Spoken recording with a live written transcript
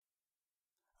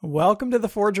Welcome to the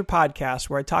Forager Podcast,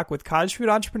 where I talk with cottage food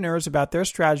entrepreneurs about their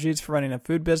strategies for running a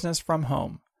food business from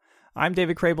home. I'm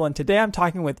David Crable, and today I'm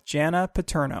talking with Janna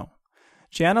Paterno.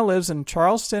 Janna lives in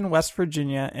Charleston, West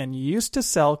Virginia, and used to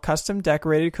sell custom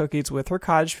decorated cookies with her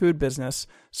cottage food business,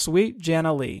 Sweet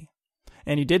Janna Lee.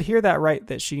 And you did hear that right,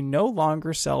 that she no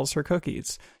longer sells her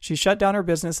cookies. She shut down her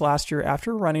business last year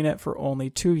after running it for only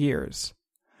 2 years.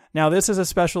 Now, this is a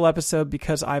special episode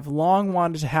because I've long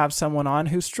wanted to have someone on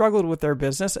who struggled with their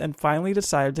business and finally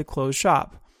decided to close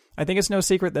shop. I think it's no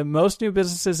secret that most new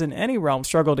businesses in any realm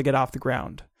struggle to get off the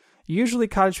ground. Usually,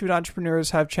 cottage food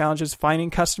entrepreneurs have challenges finding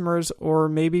customers or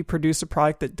maybe produce a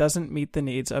product that doesn't meet the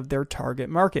needs of their target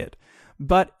market.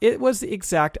 But it was the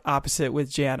exact opposite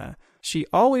with Janna. She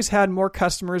always had more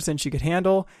customers than she could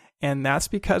handle, and that's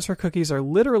because her cookies are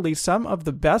literally some of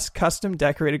the best custom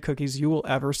decorated cookies you will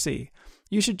ever see.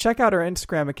 You should check out our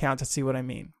Instagram account to see what I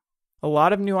mean. A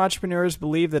lot of new entrepreneurs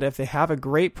believe that if they have a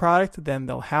great product, then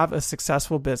they'll have a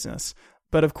successful business.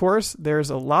 But of course, there's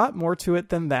a lot more to it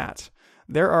than that.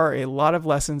 There are a lot of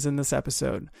lessons in this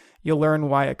episode. You'll learn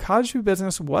why a cottage food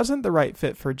business wasn't the right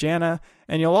fit for Janna,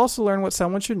 and you'll also learn what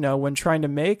someone should know when trying to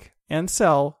make and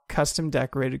sell custom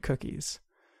decorated cookies.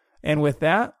 And with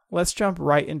that, let's jump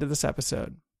right into this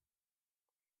episode.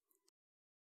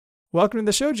 Welcome to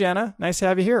the show, Janna. Nice to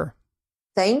have you here.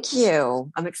 Thank you.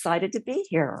 I'm excited to be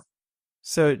here.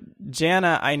 So,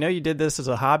 Janna, I know you did this as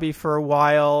a hobby for a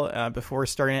while before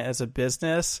starting it as a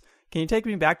business. Can you take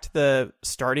me back to the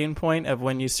starting point of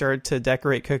when you started to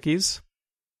decorate cookies?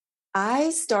 I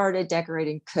started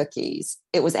decorating cookies.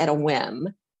 It was at a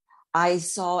whim. I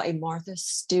saw a Martha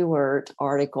Stewart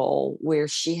article where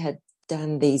she had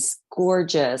done these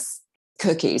gorgeous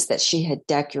cookies that she had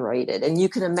decorated. And you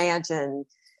can imagine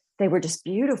they were just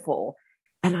beautiful.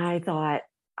 And I thought,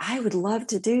 I would love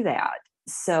to do that.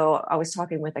 So I was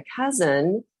talking with a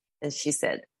cousin and she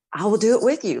said, I will do it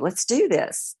with you. Let's do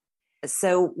this.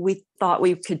 So we thought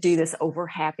we could do this over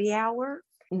happy hour.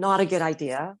 Not a good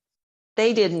idea.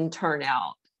 They didn't turn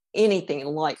out anything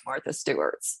like Martha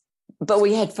Stewart's, but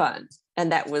we had fun.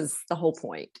 And that was the whole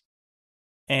point.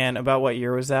 And about what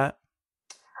year was that?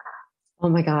 Oh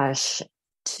my gosh,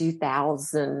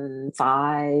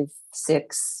 2005,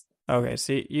 6. Okay,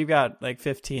 so you've got like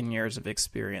 15 years of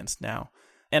experience now.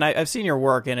 And I've seen your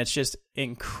work, and it's just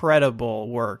incredible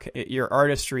work. Your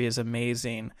artistry is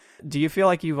amazing. Do you feel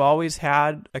like you've always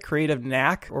had a creative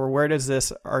knack, or where does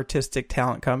this artistic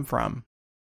talent come from?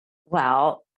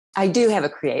 Well, I do have a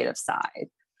creative side,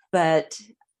 but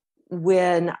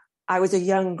when I was a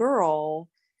young girl,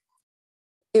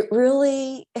 it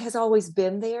really has always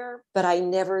been there, but I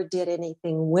never did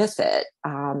anything with it,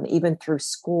 even through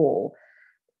school.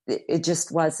 It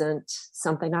just wasn't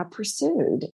something I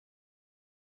pursued.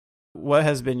 What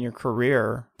has been your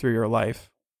career through your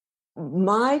life?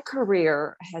 My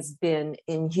career has been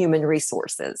in human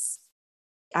resources.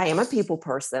 I am a people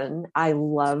person. I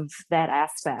love that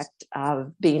aspect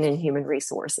of being in human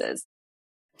resources.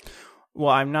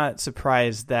 Well, I'm not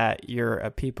surprised that you're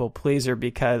a people pleaser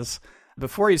because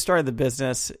before you started the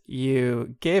business,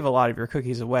 you gave a lot of your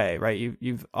cookies away, right?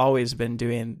 You've always been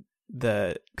doing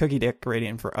the cookie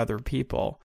decorating for other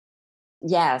people.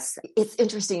 Yes. It's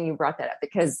interesting you brought that up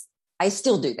because I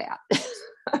still do that.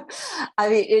 I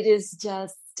mean, it is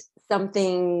just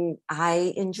something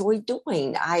I enjoy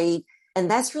doing. And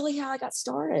that's really how I got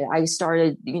started. I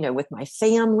started, with my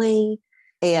family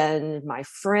and my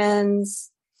friends,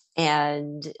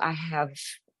 and I have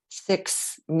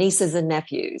 6 nieces and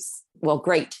nephews. Well,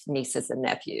 great nieces and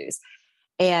nephews.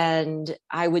 And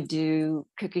I would do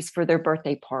cookies for their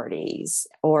birthday parties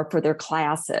or for their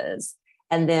classes.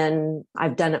 And then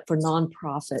I've done it for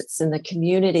nonprofits in the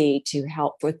community to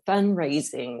help with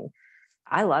fundraising.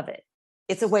 I love it.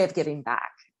 It's a way of giving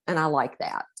back. And I like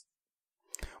that.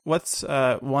 What's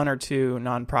 1 or 2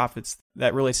 nonprofits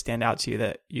that really stand out to you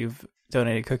that you've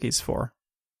donated cookies for?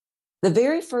 The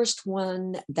very first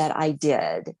one that I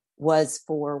did was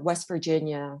for West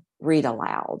Virginia Read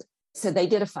Aloud. So they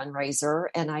did a fundraiser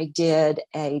and I did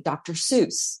a Dr.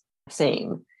 Seuss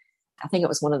theme. I think it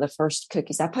was one of the first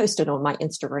cookies I posted on my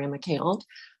Instagram account.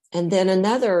 And then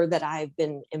another that I've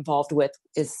been involved with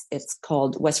it's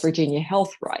called West Virginia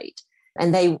Health Right.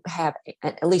 And they have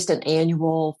at least an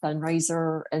annual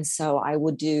fundraiser. And so I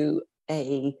would do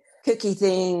a cookie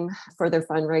theme for their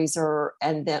fundraiser,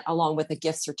 and then along with a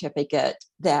gift certificate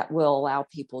that will allow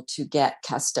people to get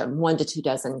custom 1 to 2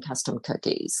 dozen custom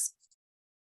cookies.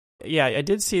 Yeah, I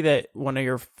did see that one of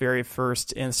your very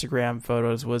first Instagram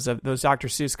photos was of those Dr.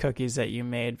 Seuss cookies that you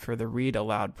made for the Read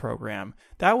Aloud program.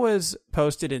 That was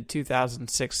posted in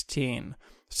 2016.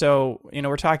 So,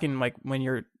 we're talking like when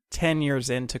you're 10 years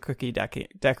into cookie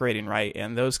decorating, right?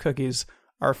 And those cookies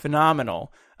are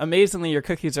phenomenal. Amazingly, your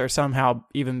cookies are somehow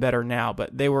even better now,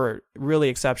 but they were really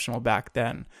exceptional back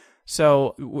then.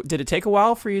 So did it take a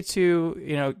while for you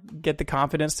to, get the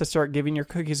confidence to start giving your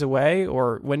cookies away?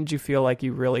 Or when did you feel like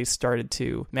you really started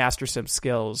to master some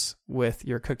skills with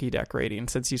your cookie decorating,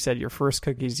 since you said your first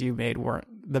cookies you made weren't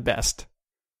the best?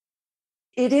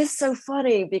 It is so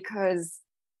funny because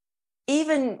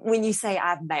even when you say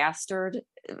I've mastered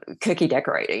cookie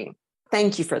decorating,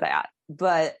 thank you for that.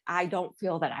 But I don't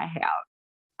feel that I have.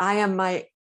 I am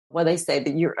they say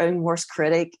that your own worst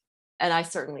critic, and I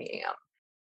certainly am.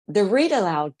 The read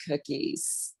aloud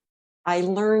cookies, I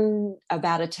learned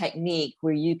about a technique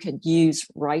where you could use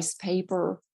rice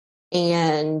paper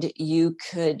and you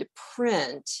could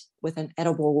print with an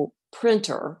edible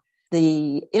printer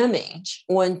the image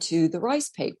onto the rice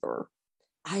paper.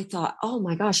 I thought, oh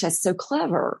my gosh, that's so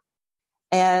clever.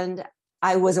 And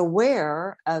I was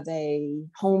aware of a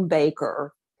home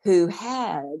baker who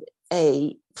had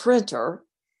a printer.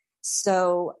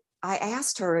 So I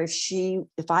asked her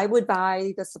if I would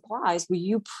buy the supplies, will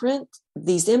you print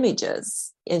these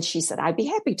images? And she said, I'd be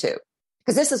happy to.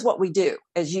 Because this is what we do,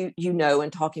 as you know,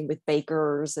 in talking with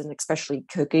bakers and especially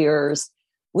cookiers,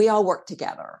 we all work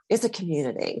together. It's a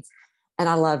community. And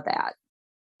I love that.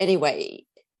 Anyway,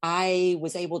 I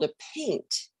was able to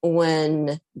paint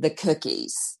on the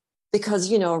cookies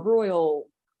because, a royal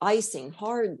icing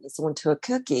hardens onto a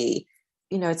cookie,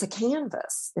 it's a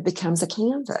canvas. It becomes a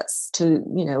canvas to,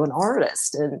 an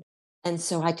artist. And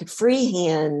so I could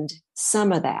freehand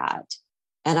some of that.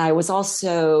 And I was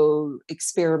also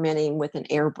experimenting with an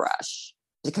airbrush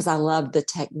because I loved the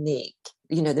technique,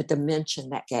 the dimension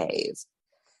that gave.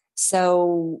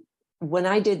 So when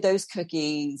I did those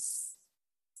cookies,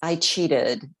 I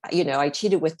cheated, I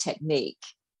cheated with technique,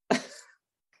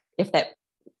 if that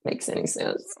makes any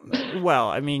sense. Well,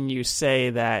 I mean, you say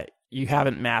that you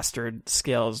haven't mastered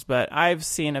skills, but I've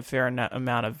seen a fair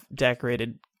amount of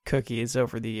decorated cookies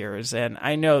over the years. And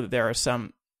I know that there are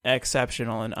some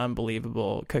exceptional and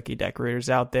unbelievable cookie decorators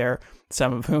out there,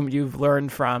 some of whom you've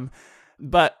learned from.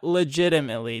 But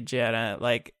legitimately, Janna,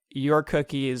 like, your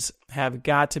cookies have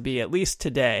got to be, at least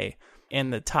today, in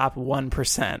the top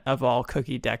 1% of all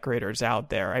cookie decorators out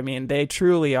there. I mean, they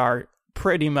truly are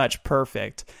pretty much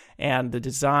perfect. And the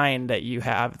design that you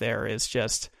have there is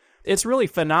just, it's really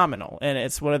phenomenal. And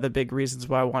it's one of the big reasons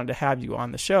why I wanted to have you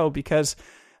on the show, because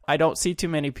I don't see too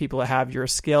many people that have your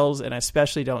skills, and I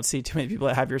especially don't see too many people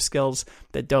that have your skills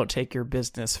that don't take your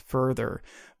business further.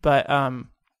 But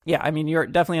yeah, I mean, you're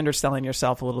definitely underselling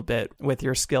yourself a little bit with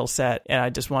your skill set. And I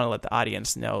just want to let the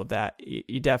audience know that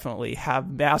you definitely have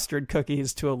mastered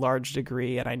cookies to a large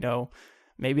degree. And I know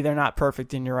maybe they're not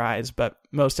perfect in your eyes, but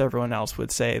most everyone else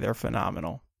would say they're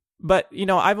phenomenal. But,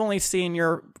 I've only seen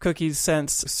your cookies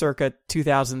since circa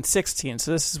 2016.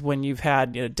 So this is when you've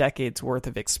had, decades worth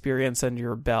of experience under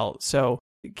your belt. So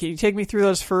can you take me through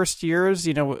those first years?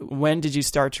 When did you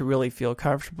start to really feel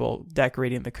comfortable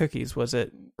decorating the cookies? Was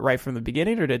it right from the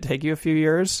beginning, or did it take you a few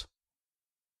years?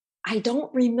 I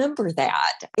don't remember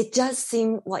that. It does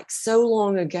seem like so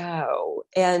long ago.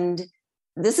 And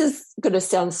this is going to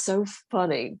sound so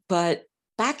funny, but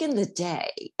back in the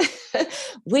day,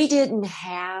 we didn't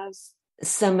have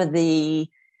some of the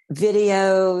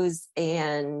videos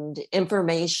and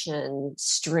information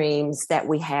streams that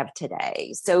we have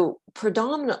today. So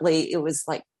predominantly it was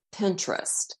like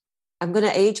Pinterest. I'm going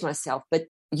to age myself, but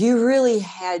you really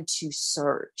had to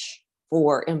search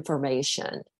for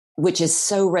information, which is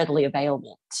so readily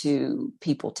available to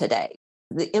people today.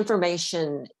 The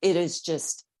information, it is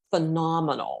just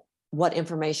phenomenal what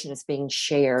information is being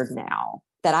shared now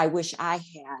that I wish I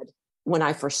had when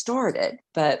I first started.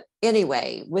 But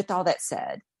anyway, with all that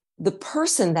said, the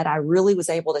person that I really was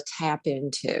able to tap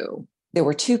into, there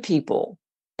were two people.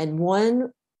 And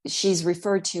one, she's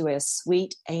referred to as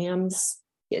Sweet Ams.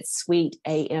 It's Sweet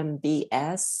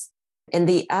AMBS. And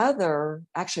the other,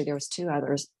 actually there was two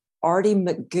others, Artie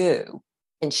McGoo.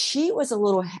 And she was a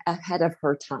little ahead of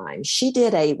her time. She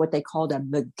did what they called a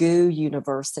McGoo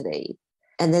University.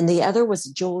 And then the other was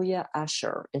Julia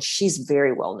Usher, and she's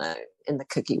very well known in the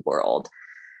cookie world.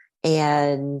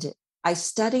 And I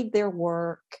studied their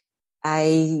work.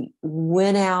 I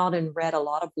went out and read a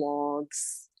lot of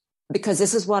blogs because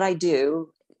this is what I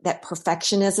do. That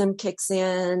perfectionism kicks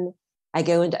in. I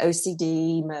go into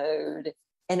OCD mode.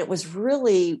 And it was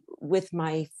really with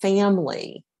my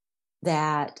family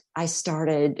that I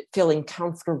started feeling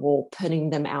comfortable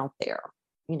putting them out there.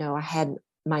 I had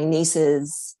my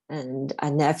nieces and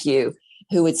a nephew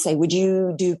who would say, would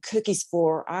you do cookies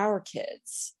for our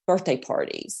kids' birthday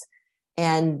parties?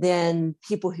 And then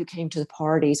people who came to the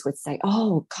parties would say,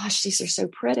 oh gosh, these are so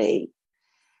pretty.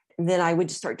 And then I would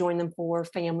start doing them for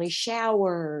family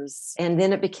showers. And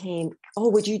then it became, oh,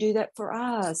 would you do that for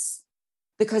us?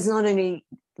 Because not only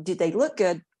did they look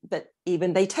good, but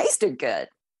even they tasted good.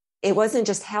 It wasn't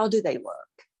just how do they look.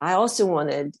 I also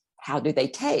wanted how do they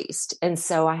taste. And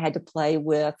so I had to play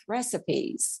with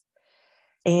recipes.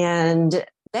 And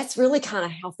that's really kind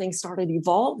of how things started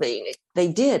evolving. They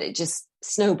did. It just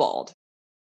snowballed.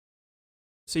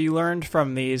 So you learned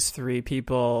from these three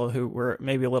people who were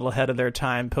maybe a little ahead of their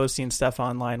time, posting stuff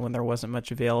online when there wasn't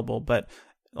much available. But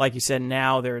like you said,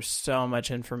 now there's so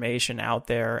much information out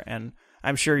there, and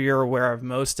I'm sure you're aware of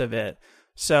most of it.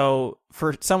 So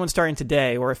for someone starting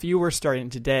today, or if you were starting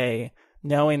today,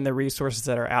 knowing the resources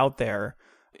that are out there,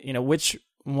 which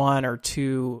one or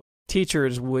two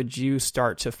teachers would you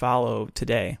start to follow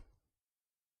today?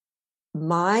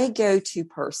 My go-to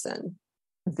person,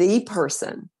 the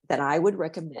person that I would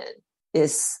recommend,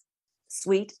 is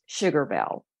Sweet Sugar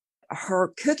Belle.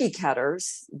 Her cookie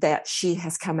cutters that she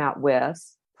has come out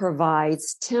with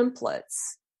provides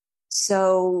templates.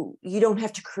 So you don't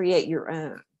have to create your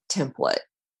own template.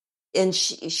 And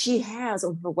she has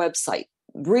on her website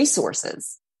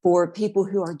resources for people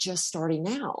who are just starting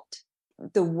out.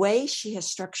 The way she has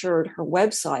structured her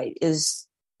website is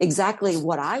exactly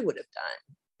what I would have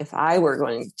done if I were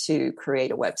going to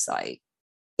create a website.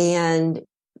 And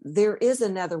there is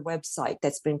another website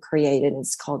that's been created.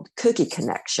 It's called Cookie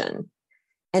Connection.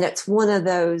 And it's one of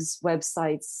those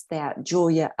websites that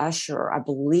Julia Usher,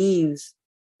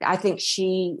 I think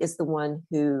she is the one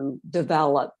who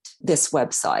developed this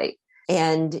website.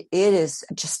 And it is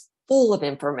just full of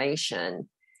information.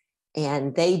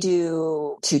 And they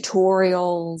do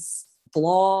tutorials,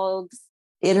 vlogs,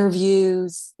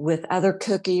 interviews with other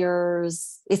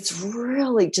cookiers. It's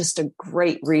really just a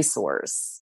great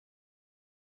resource.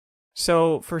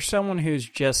 So for someone who's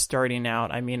just starting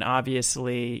out, I mean,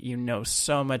 obviously, you know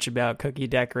so much about cookie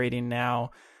decorating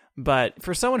now, but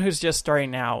for someone who's just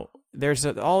starting out, there's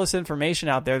all this information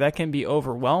out there that can be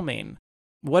overwhelming.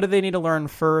 What do they need to learn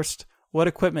first? What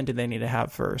equipment do they need to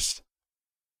have first?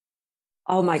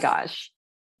 Oh my gosh.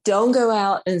 Don't go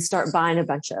out and start buying a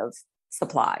bunch of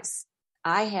supplies.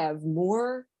 I have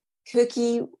more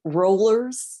cookie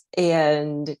rollers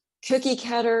and cookie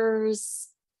cutters.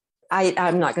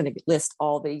 I'm not going to list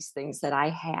all these things that I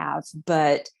have,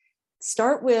 but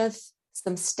start with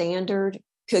some standard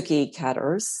cookie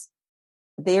cutters.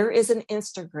 There is an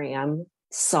Instagram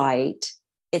site.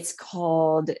 It's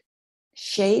called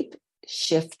Shape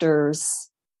Shifters.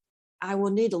 I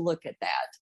will need to look at that.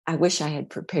 I wish I had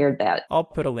prepared that. I'll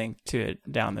put a link to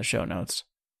it down the show notes.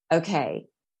 Okay.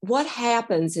 What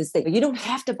happens is that you don't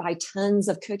have to buy tons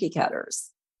of cookie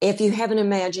cutters. If you have an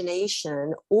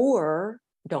imagination, or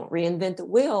don't reinvent the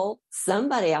wheel,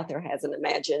 somebody out there has an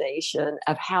imagination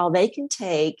of how they can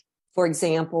take, for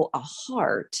example, a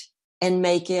heart and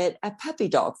make it a puppy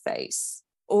dog face.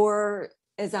 Or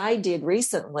as I did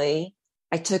recently,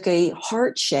 I took a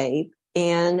heart shape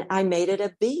and I made it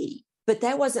a bee. But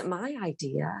that wasn't my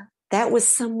idea. That was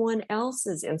someone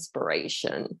else's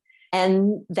inspiration.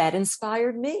 And that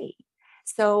inspired me.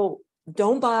 So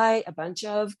don't buy a bunch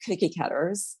of cookie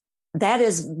cutters. That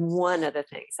is one of the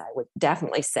things I would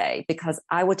definitely say, because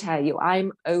I will tell you,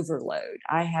 I'm overload.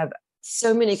 I have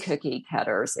so many cookie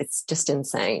cutters. It's just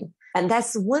insane. And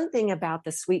that's one thing about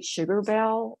the Sweet Sugar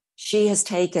Belle. She has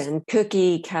taken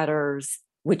cookie cutters,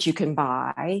 which you can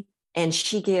buy, and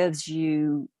she gives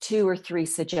you 2 or 3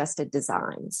 suggested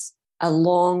designs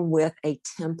along with a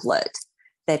template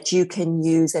that you can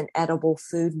use an edible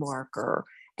food marker,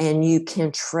 and you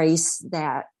can trace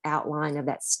that outline of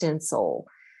that stencil.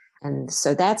 And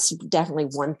so that's definitely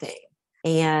one thing.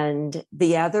 And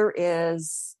the other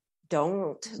is,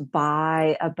 don't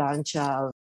buy a bunch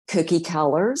of cookie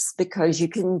colors, because you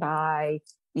can buy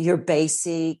your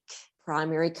basic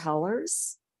primary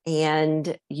colors,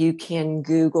 and you can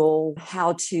Google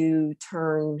how to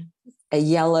turn a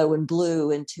yellow and blue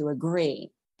into a green.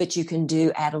 But you can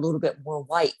add a little bit more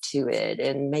white to it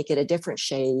and make it a different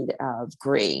shade of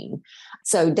green.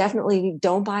 So definitely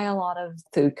don't buy a lot of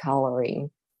food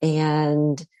coloring.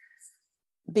 And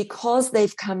because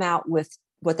they've come out with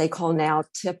what they call now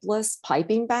tipless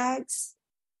piping bags,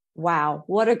 wow,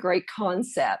 what a great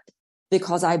concept.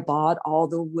 Because I bought all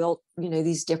the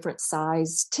these different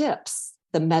size tips,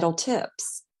 the metal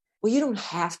tips. Well, you don't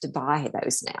have to buy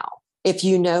those now if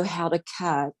you know how to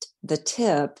cut the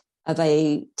tip of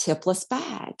a tipless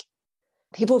bag.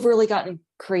 People have really gotten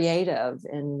creative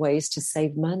in ways to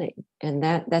save money, and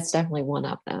that's definitely one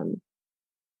of them.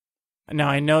 Now,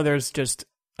 I know there's just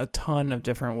a ton of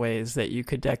different ways that you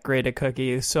could decorate a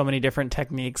cookie, so many different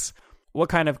techniques. What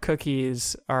kind of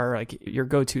cookies are like your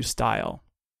go-to style?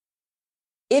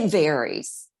 It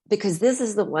varies because this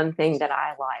is the one thing that I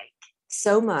like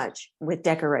so much with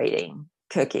decorating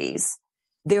cookies.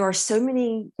 There are so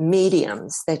many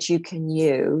mediums that you can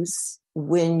use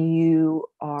when you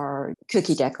are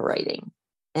cookie decorating.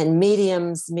 And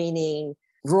mediums meaning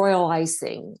royal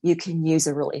icing. You can use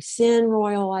a really thin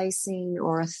royal icing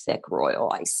or a thick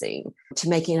royal icing. To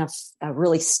making a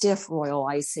really stiff royal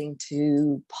icing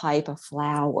to pipe a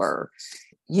flower.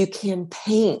 You can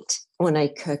paint on a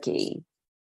cookie.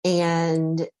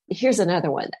 And here's another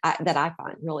one that I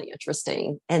find really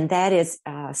interesting. And that is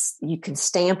you can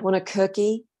stamp on a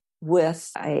cookie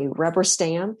with a rubber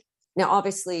stamp. Now,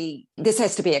 obviously, this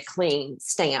has to be a clean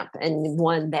stamp and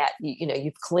one that,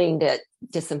 you've cleaned it,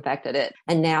 disinfected it,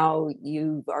 and now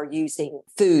you are using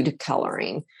food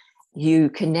coloring. You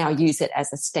can now use it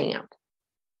as a stamp.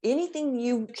 Anything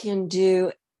you can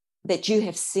do that you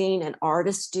have seen an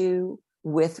artist do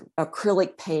with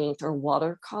acrylic paint or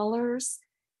watercolors,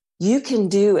 you can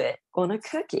do it on a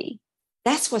cookie.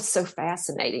 That's what's so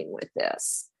fascinating with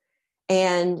this.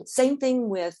 And same thing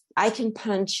with, I can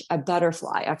punch a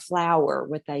butterfly, a flower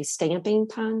with a stamping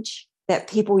punch that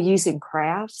people use in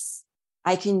crafts.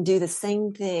 I can do the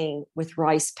same thing with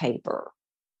rice paper.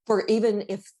 For even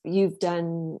if you've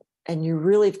done, and you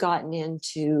really have gotten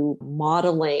into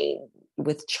modeling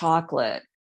with chocolate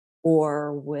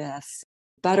or with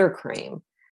buttercream,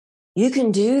 you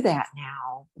can do that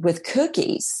now with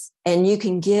cookies, and you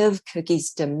can give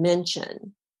cookies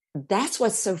dimension. That's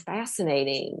what's so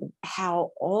fascinating,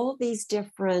 how all these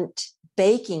different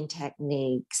baking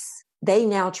techniques, they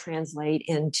now translate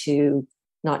into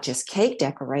not just cake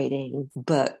decorating,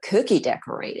 but cookie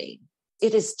decorating.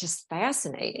 It is just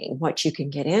fascinating what you can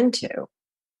get into.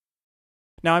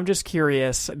 Now, I'm just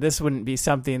curious, this wouldn't be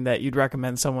something that you'd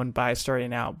recommend someone buy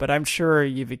starting out, but I'm sure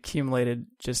you've accumulated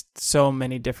just so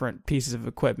many different pieces of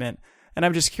equipment. And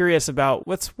I'm just curious about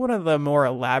what's one of the more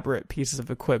elaborate pieces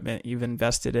of equipment you've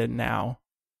invested in now?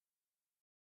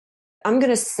 I'm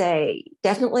going to say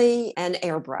definitely an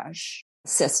airbrush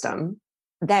system.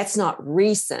 That's not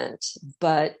recent,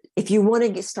 but if you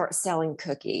want to start selling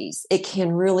cookies, it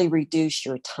can really reduce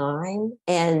your time,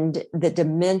 and the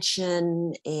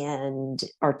dimension and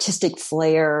artistic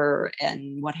flair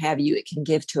and what have you it can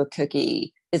give to a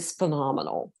cookie is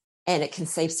phenomenal, and it can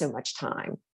save so much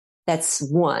time. That's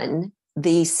one.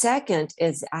 The second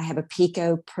is I have a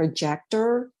Pico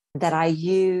projector that I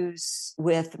use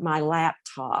with my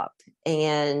laptop,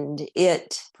 and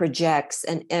it projects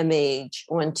an image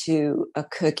onto a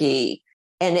cookie,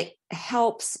 and it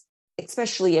helps,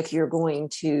 especially if you're going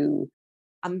to,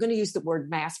 I'm going to use the word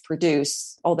mass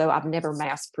produce, although I've never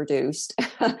mass produced.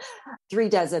 3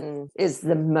 dozen is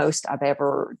the most I've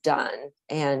ever done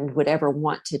and would ever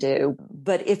want to do.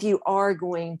 But if you are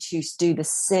going to do the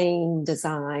same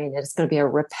design, and it's going to be a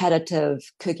repetitive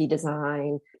cookie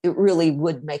design, it really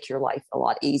would make your life a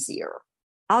lot easier.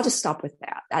 I'll just stop with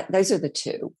that. Those are the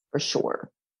two for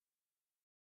sure.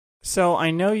 So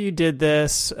I know you did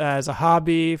this as a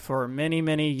hobby for many,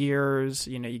 many years.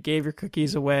 You gave your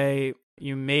cookies away.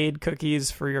 You made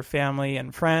cookies for your family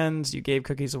and friends. You gave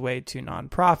cookies away to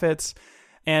nonprofits.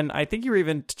 And I think you were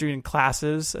even doing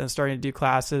classes and starting to do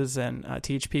classes and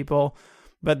teach people.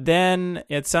 But then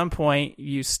at some point,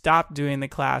 you stopped doing the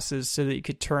classes so that you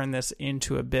could turn this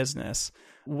into a business.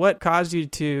 What caused you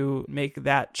to make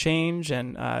that change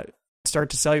and start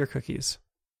to sell your cookies?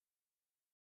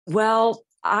 Well,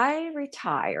 I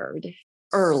retired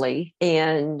early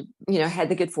and, had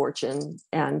the good fortune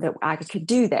and that I could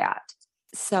do that.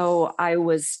 So I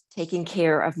was taking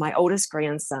care of my oldest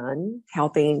grandson,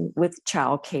 helping with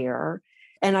childcare,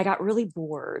 and I got really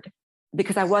bored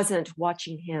because I wasn't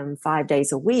watching him 5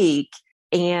 days a week,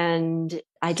 and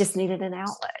I just needed an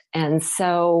outlet. And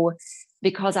so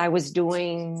because I was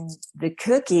doing the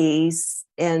cookies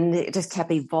and it just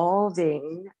kept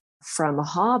evolving from a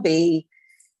hobby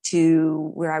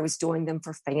to where I was doing them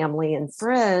for family and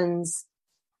friends,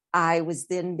 I was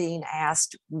then being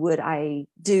asked, would I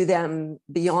do them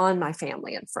beyond my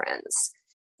family and friends?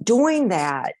 Doing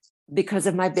that, because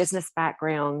of my business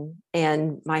background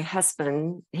and my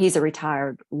husband, he's a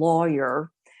retired lawyer,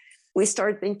 we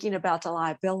started thinking about the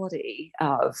liability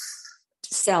of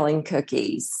selling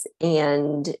cookies.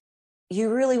 And you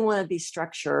really want to be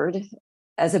structured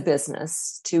as a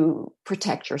business to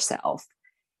protect yourself.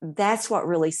 That's what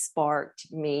really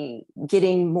sparked me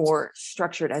getting more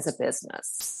structured as a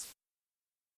business.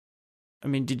 I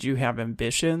mean, did you have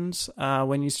ambitions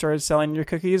when you started selling your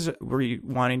cookies? Were you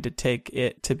wanting to take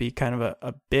it to be kind of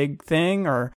a big thing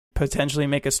or potentially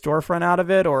make a storefront out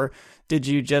of it? Or did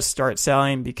you just start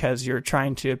selling because you're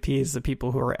trying to appease the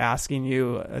people who are asking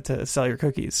you to sell your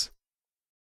cookies?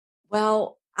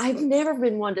 Well, I've never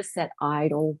been one to sit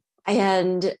idle.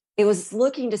 And it was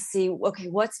looking to see, okay,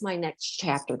 what's my next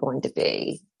chapter going to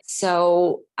be?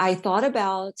 So I thought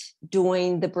about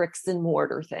doing the bricks and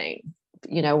mortar thing,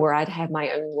 where I'd have my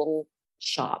own little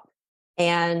shop.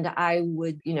 And I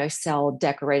would, sell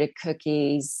decorated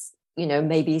cookies,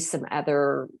 maybe some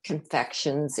other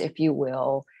confections, if you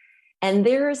will. And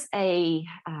there's a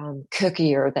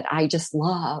cookier that I just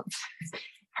love.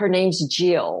 Her name's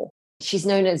Jill. She's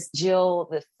known as Jill,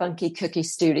 the Funky Cookie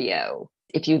Studio.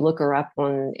 If you look her up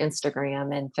on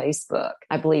Instagram and Facebook,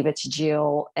 I believe it's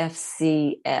Jill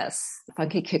FCS,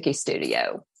 Funky Cookie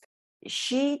Studio.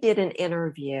 She did an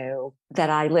interview that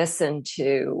I listened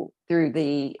to through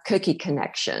the Cookie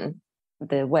Connection,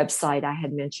 the website I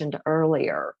had mentioned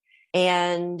earlier.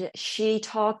 And she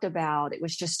talked about, it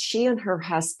was just she and her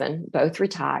husband, both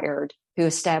retired, who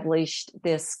established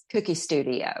this cookie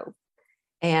studio.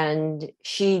 And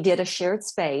she did a shared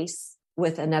space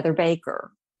with another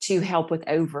baker to help with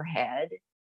overhead.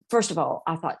 First of all,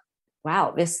 I thought,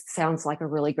 wow, this sounds like a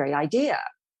really great idea.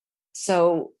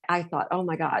 So I thought, oh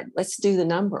my God, let's do the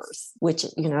numbers, which,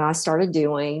 I started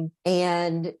doing.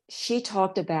 And she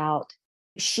talked about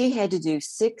she had to do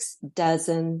 6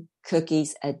 dozen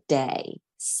cookies a day,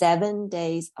 7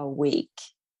 days a week.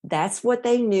 That's what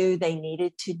they knew they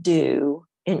needed to do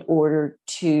in order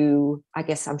to, I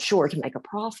guess I'm sure, to make a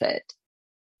profit.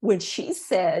 When she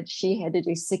said she had to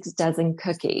do 6 dozen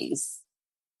cookies,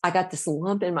 I got this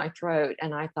lump in my throat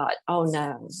and I thought, oh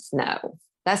no,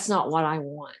 that's not what I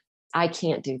want. I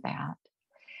can't do that.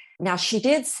 Now, she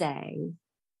did say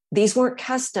these weren't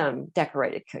custom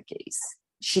decorated cookies.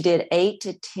 She did 8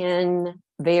 to 10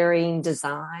 varying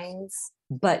designs,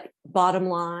 but bottom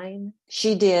line,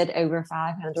 she did over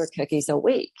 500 cookies a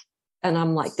week. And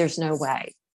I'm like, there's no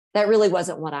way. That really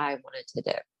wasn't what I wanted to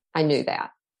do. I knew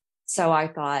that. So I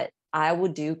thought I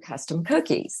would do custom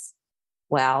cookies.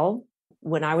 Well,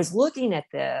 when I was looking at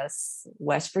this,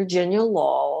 West Virginia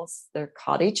laws, their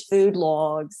cottage food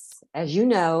laws, as you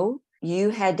know,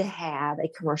 you had to have a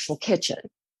commercial kitchen.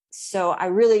 So I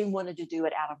really wanted to do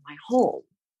it out of my home.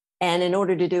 And in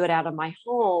order to do it out of my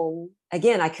home,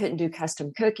 again, I couldn't do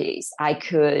custom cookies. I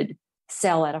could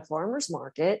sell at a farmer's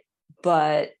market,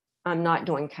 but I'm not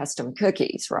doing custom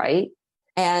cookies, right?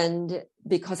 And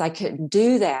because I couldn't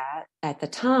do that at the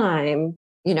time,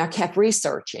 I kept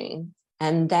researching.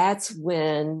 And that's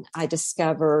when I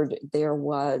discovered there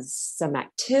was some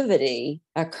activity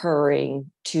occurring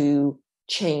to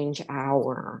change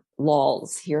our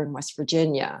laws here in West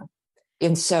Virginia.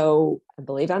 And so I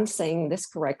believe I'm saying this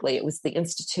correctly. It was the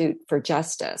Institute for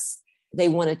Justice. They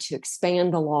wanted to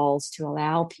expand the laws to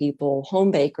allow people,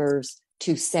 home bakers,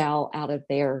 to sell out of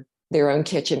their own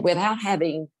kitchen without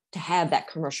having to have that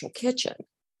commercial kitchen.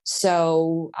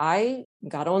 So I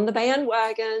got on the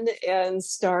bandwagon and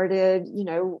started,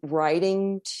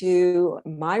 writing to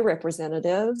my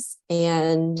representatives.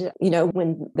 And,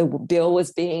 when the bill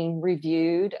was being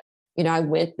reviewed, I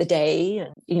went the day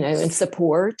and, in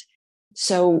support.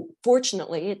 So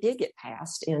fortunately, it did get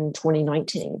passed in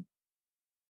 2019.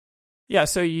 Yeah.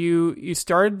 So you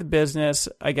started the business,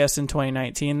 I guess, in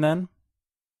 2019 then?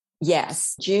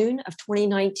 Yes. June of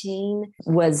 2019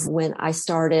 was when I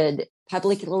started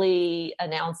publicly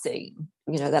announcing,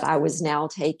 that I was now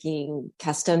taking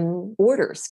custom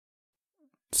orders.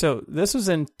 So this was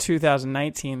in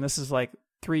 2019. This is like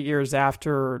 3 years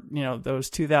after, those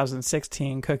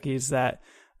 2016 cookies that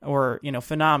were,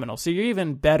 phenomenal. So you're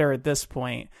even better at this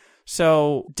point.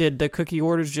 So did the cookie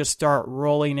orders just start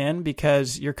rolling in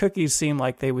because your cookies seem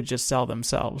like they would just sell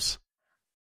themselves?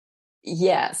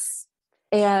 Yes.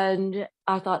 And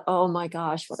I thought, oh my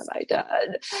gosh, what have I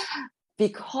done?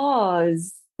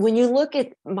 Because when you look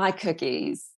at my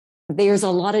cookies, there's a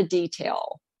lot of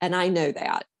detail. And I know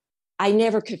that. I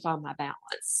never could find my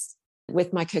balance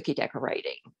with my cookie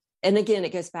decorating. And again,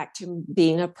 it goes back to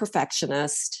being a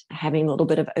perfectionist, having a little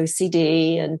bit of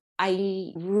OCD. And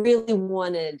I really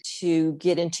wanted to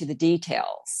get into the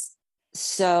details.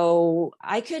 So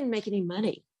I couldn't make any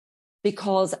money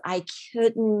because I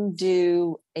couldn't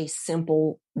do a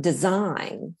simple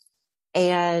design.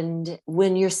 And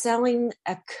when you're selling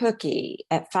a cookie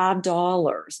at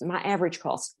 $5, my average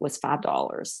cost was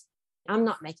 $5. I'm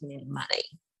not making any money.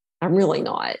 I'm really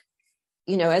not.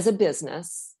 As a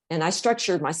business, and I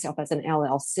structured myself as an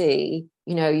LLC,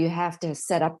 you have to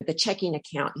set up the checking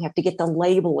account. You have to get the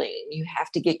labeling. You have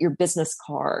to get your business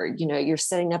card. You're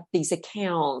setting up these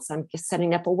accounts. I'm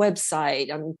setting up a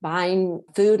website. I'm buying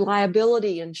food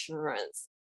liability insurance.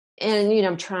 And,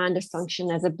 I'm trying to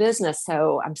function as a business.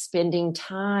 So I'm spending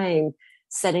time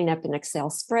setting up an Excel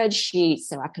spreadsheet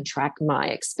so I can track my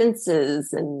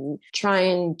expenses and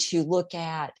trying to look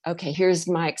at, okay, here's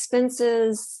my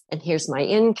expenses and here's my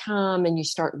income. And you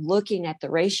start looking at the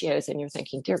ratios and you're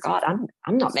thinking, dear God,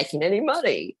 I'm not making any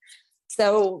money.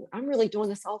 So I'm really doing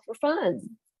this all for fun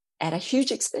at a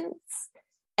huge expense.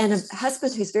 And a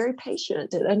husband who's very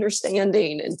patient and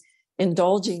understanding and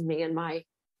indulging me in my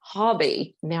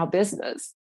hobby, now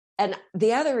business. And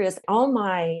the other is all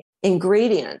my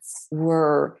ingredients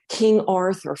were King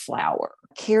Arthur flour,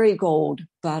 Kerrygold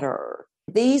butter.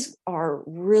 These are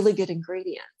really good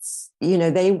ingredients.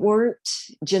 They weren't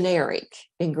generic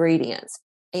ingredients.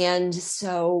 And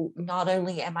so not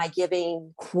only am I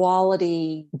giving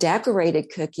quality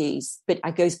decorated cookies, but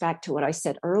it goes back to what I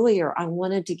said earlier. I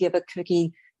wanted to give a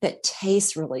cookie that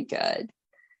tastes really good.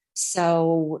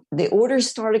 So the orders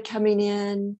started coming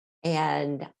in.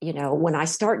 And, when I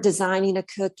start designing a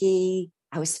cookie,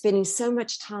 I was spending so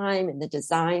much time in the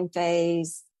design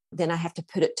phase. Then I have to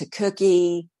put it to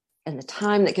cookie and the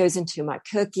time that goes into my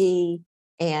cookie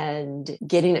and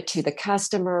getting it to the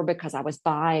customer because I was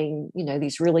buying,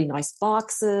 these really nice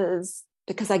boxes.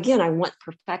 Because again, I want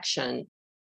perfection.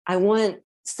 I want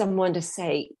someone to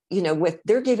say, if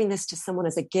they're giving this to someone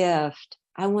as a gift,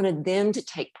 I wanted them to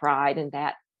take pride in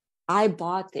that. I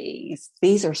bought these.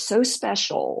 These are so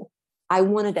special. I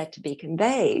wanted that to be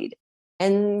conveyed.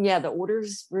 And yeah, the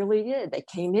orders really did. They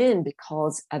came in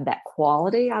because of that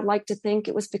quality. I'd like to think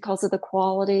it was because of the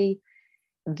quality.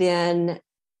 Then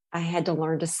I had to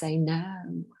learn to say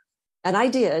no. And I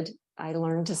did. I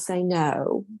learned to say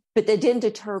no. But they didn't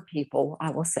deter people, I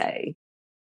will say.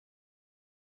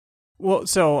 Well,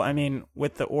 so,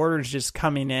 with the orders just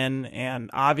coming in and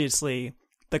obviously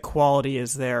the quality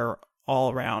is there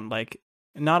all around, like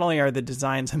not only are the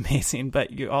designs amazing,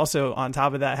 but you also on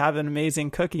top of that have an amazing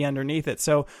cookie underneath it.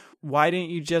 So why didn't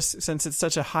you just, since it's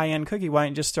such a high-end cookie, why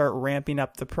didn't you just start ramping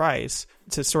up the price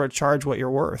to sort of charge what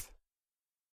you're worth?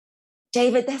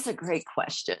 David, that's a great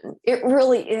question. It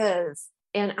really is.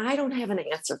 And I don't have an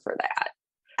answer for that.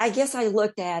 I guess I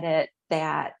looked at it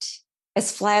that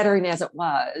as flattering as it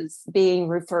was being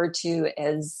referred to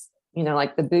as,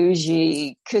 like the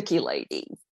bougie cookie lady,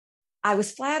 I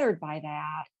was flattered by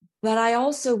that, but I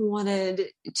also wanted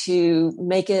to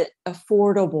make it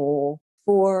affordable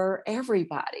for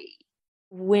everybody.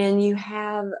 When you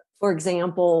have, for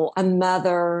example, a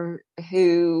mother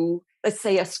who, let's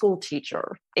say a school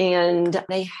teacher, and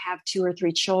they have 2 or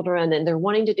 3 children and they're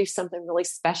wanting to do something really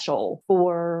special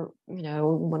for,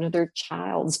 one of their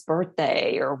child's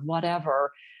birthday or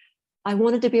whatever, I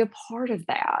wanted to be a part of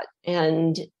that.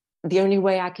 And the only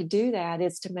way I could do that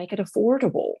is to make it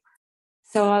affordable.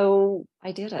 So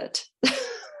I did it.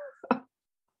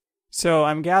 So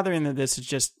I'm gathering that this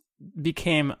just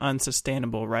became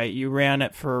unsustainable, right? You ran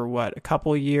it for a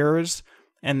couple years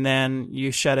and then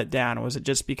you shut it down. Was it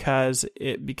just because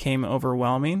it became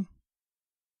overwhelming?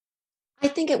 I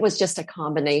think it was just a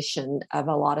combination of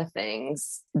a lot of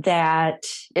things that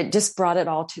it just brought it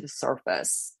all to the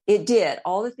surface. It did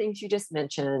all the things you just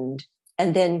mentioned,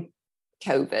 and then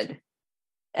COVID.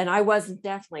 And I was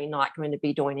definitely not going to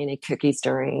be doing any cookies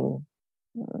during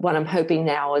what I'm hoping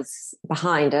now is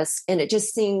behind us. And it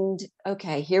just seemed,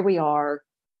 okay, here we are.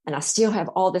 And I still have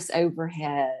all this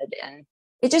overhead. And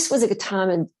it just was a good time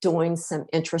in doing some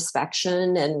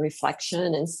introspection and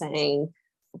reflection and saying,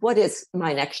 what is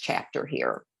my next chapter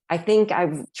here? I think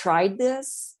I've tried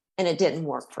this and it didn't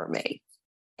work for me.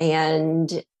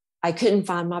 And I couldn't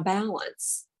find my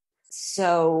balance.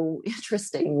 So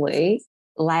interestingly,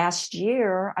 last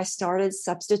year, I started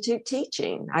substitute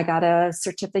teaching. I got a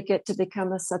certificate to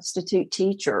become a substitute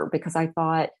teacher because I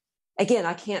thought, again,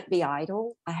 I can't be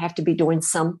idle. I have to be doing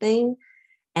something.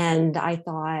 And I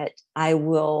thought I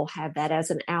will have that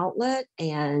as an outlet.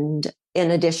 And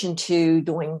in addition to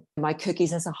doing my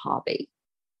cookies as a hobby,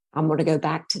 I'm going to go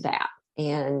back to that.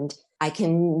 And I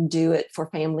can do it for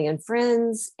family and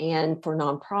friends and for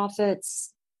nonprofits,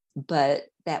 but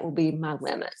that will be my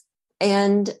limit.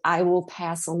 And I will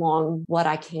pass along what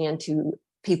I can to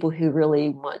people who really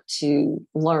want to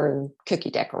learn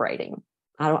cookie decorating.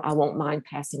 I won't mind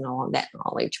passing along that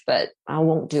knowledge, but I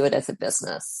won't do it as a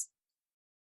business.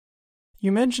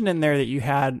 You mentioned in there that you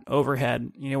had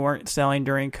overhead. You weren't selling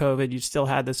during COVID. You still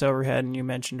had this overhead. And you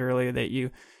mentioned earlier that you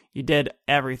did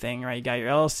everything, right? You got your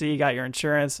LLC, you got your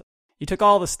insurance. You took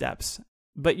all the steps,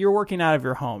 but you're working out of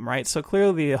your home, right? So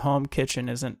clearly the home kitchen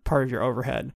isn't part of your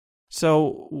overhead.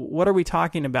 So what are we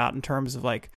talking about in terms of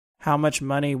like how much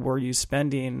money were you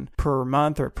spending per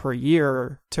month or per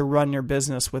year to run your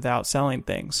business without selling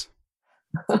things?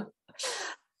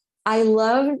 I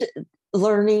loved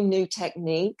learning new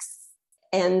techniques.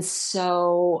 And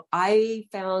so I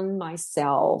found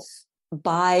myself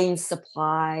buying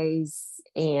supplies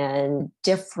and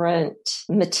different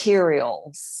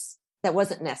materials that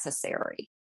wasn't necessary.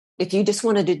 If you just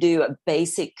wanted to do a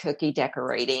basic cookie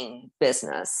decorating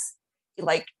business,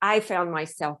 like I found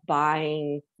myself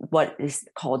buying what is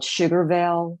called sugar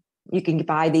veil. You can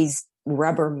buy these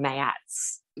rubber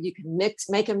mats. You can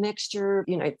make a mixture,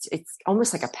 it's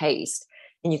almost like a paste,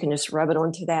 and you can just rub it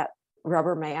onto that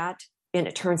rubber mat and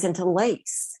it turns into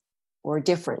lace or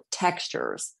different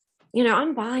textures.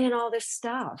 I'm buying all this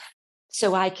stuff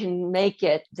so I can make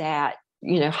it that,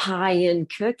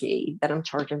 high-end cookie that I'm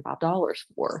charging $5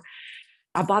 for.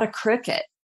 I bought a Cricut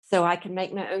so I can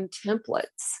make my own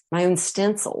templates, my own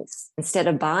stencils. Instead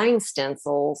of buying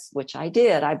stencils, which I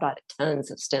did, I bought tons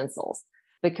of stencils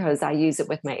because I use it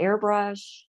with my airbrush,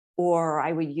 or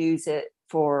I would use it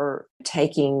for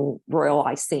taking royal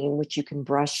icing, which you can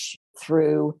brush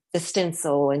through the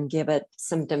stencil and give it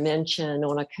some dimension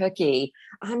on a cookie.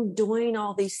 I'm doing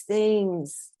all these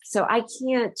things. So I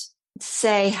can't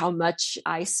say how much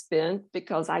I spent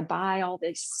because I buy all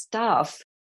this stuff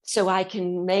so I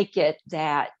can make it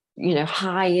that,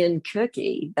 high-end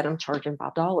cookie that I'm charging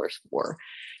 $5 for.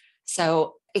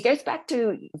 So it goes back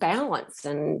to balance,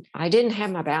 and I didn't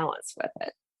have my balance with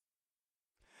it.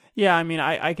 Yeah, I mean,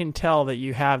 I can tell that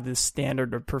you have this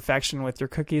standard of perfection with your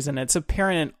cookies, and it's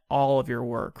apparent in all of your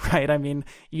work, right? I mean,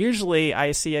 usually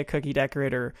I see a cookie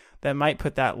decorator that might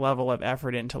put that level of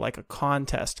effort into like a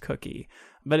contest cookie,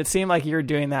 but it seemed like you're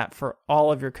doing that for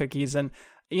all of your cookies. And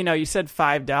you said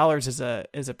 $5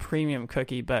 is a premium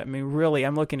cookie, but I mean, really,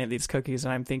 I'm looking at these cookies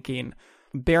and I'm thinking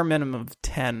bare minimum of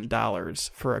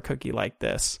 $10 for a cookie like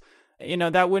this.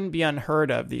 That wouldn't be unheard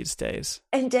of these days.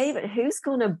 And David, who is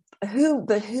going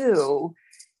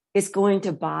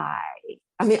to buy?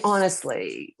 I mean,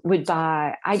 honestly, would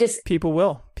buy. People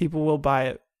will buy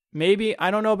it. Maybe,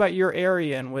 I don't know about your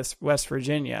area in West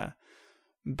Virginia,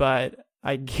 but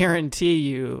I guarantee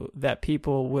you that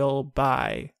people will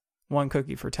buy one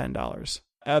cookie for $10.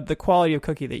 The quality of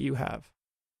cookie that you have.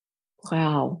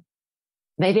 Wow.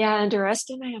 Maybe I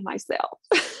underestimated myself.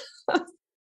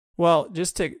 Well,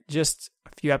 just a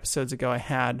few episodes ago, I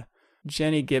had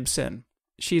Jenny Gibson.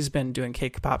 She's been doing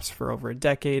cake pops for over a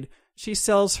decade. She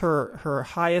sells her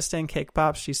highest end cake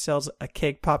pops. She sells a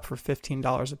cake pop for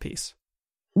 $15 a piece.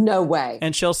 No way.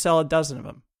 And she'll sell a dozen of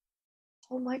them.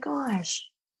 Oh my gosh.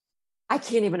 I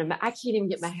can't even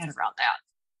get my head around that.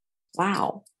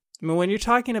 Wow. I mean, when you're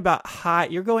talking about high,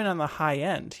 you're going on the high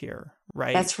end here,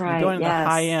 right? That's right. You're going on the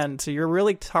high end. So you're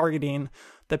really targeting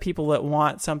the people that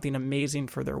want something amazing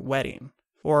for their wedding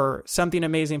or something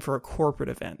amazing for a corporate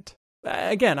event.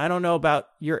 Again, I don't know about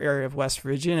your area of West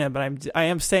Virginia, but I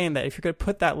am saying that if you're going to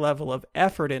put that level of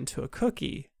effort into a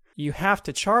cookie, you have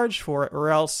to charge for it, or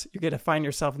else you're going to find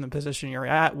yourself in the position you're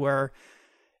at where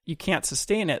you can't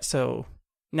sustain it. So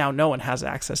now no one has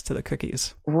access to the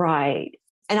cookies. Right.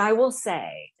 And I will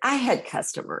say, I had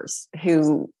customers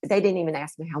who they didn't even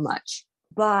ask me how much,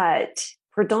 but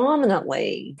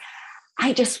predominantly,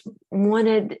 I just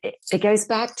wanted, it goes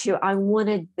back to, I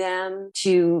wanted them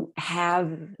to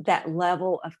have that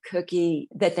level of cookie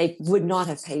that they would not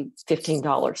have paid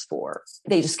 $15 for.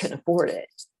 They just couldn't afford it,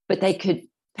 but they could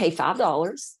pay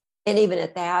 $5. And even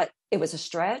at that, it was a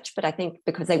stretch, but I think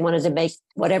because they wanted to make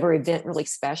whatever event really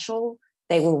special,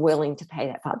 they were willing to pay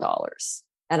that $5.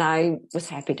 And I was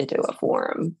happy to do it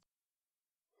for them.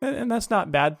 And that's not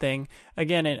a bad thing.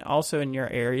 Again, and also in your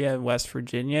area, West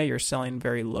Virginia, you're selling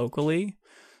very locally.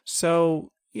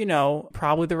 So,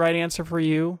 probably the right answer for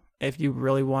you, if you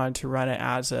really wanted to run it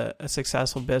as a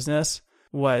successful business,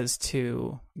 was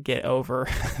to get over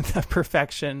the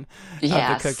perfection of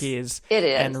the cookies. It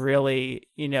is. And really,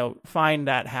 find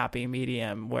that happy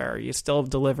medium where you're still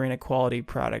delivering a quality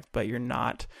product, but you're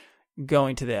not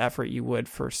going to the effort you would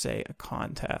for, say, a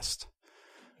contest.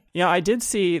 I did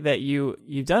see that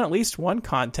you've done at least one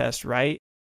contest, right?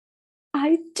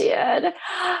 I did.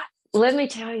 Let me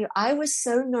tell you, I was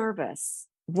so nervous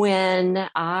when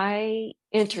I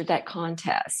entered that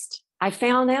contest. I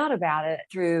found out about it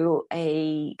through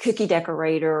a cookie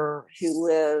decorator who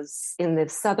lives in the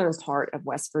southern part of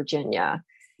West Virginia.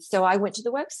 So I went to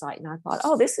the website and I thought,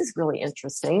 oh, this is really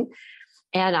interesting.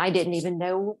 And I didn't even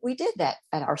know we did that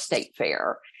at our state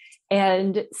fair.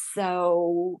 And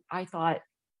so I thought,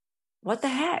 what the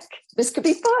heck? This could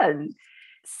be fun.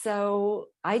 So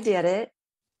I did it.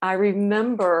 I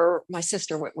remember my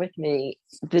sister went with me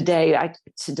the day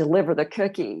to deliver the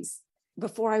cookies.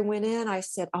 Before I went in, I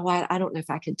said, oh, I don't know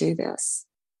if I could do this.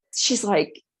 She's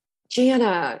like,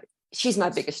 Janna, she's my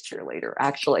biggest cheerleader,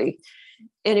 actually.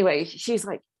 Anyway, she's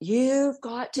like, you've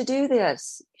got to do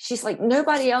this. She's like,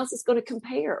 nobody else is going to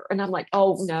compare. And I'm like,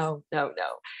 oh, no, no, no.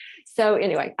 So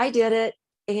anyway, I did it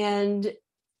and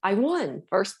I won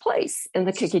first place in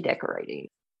the cookie decorating.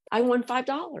 I won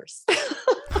 $5.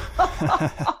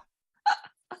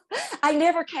 I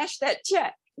never cashed that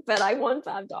check, but I won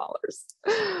 $5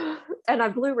 and I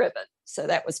blew ribbon. So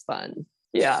that was fun.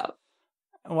 Yeah.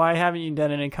 Why haven't you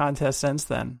done any contests since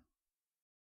then?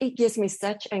 It gives me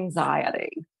such anxiety.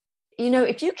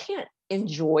 If you can't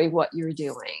enjoy what you're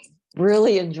doing,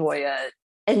 really enjoy it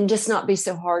and just not be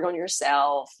so hard on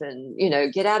yourself and,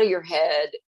 get out of your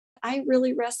head. I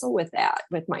really wrestle with that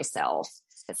with myself.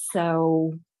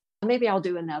 So maybe I'll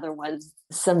do another one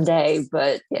someday,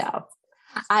 but yeah.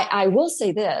 I will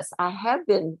say this. I have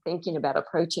been thinking about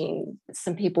approaching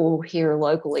some people here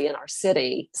locally in our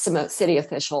city, some city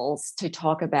officials, to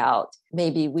talk about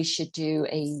maybe we should do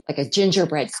a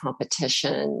gingerbread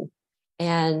competition.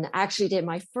 And I actually did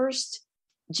my first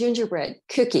gingerbread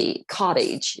cookie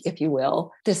cottage, if you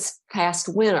will, this past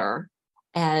winter.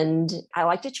 And I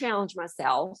like to challenge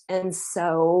myself. And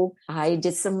so I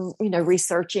did some,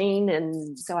 researching.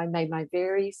 And so I made my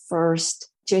very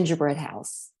first gingerbread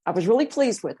house. I was really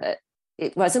pleased with it.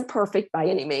 It wasn't perfect by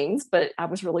any means, but I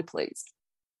was really pleased.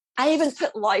 I even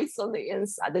put lights on the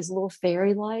inside, those little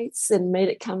fairy lights, and made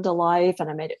it come to life. And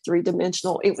I made it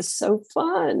 3-dimensional. It was so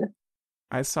fun.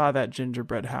 I saw that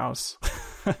gingerbread house.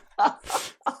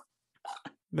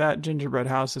 That gingerbread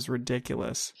house is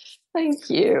ridiculous. Thank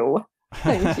you.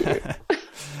 Thank you.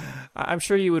 I'm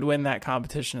sure you would win that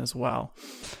competition as well.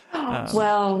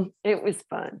 Well, it was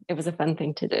fun. It was a fun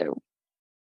thing to do.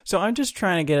 So I'm just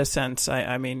trying to get a sense.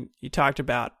 I mean, you talked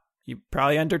about you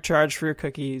probably undercharged for your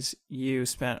cookies. You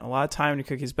spent a lot of time on your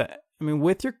cookies, but I mean,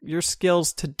 with your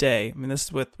skills today, I mean, this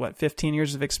is with 15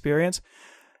 years of experience.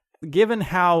 Given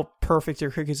how perfect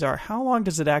your cookies are, how long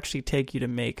does it actually take you to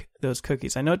make those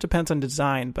cookies? I know it depends on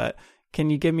design, but can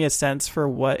you give me a sense for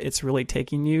what it's really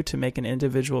taking you to make an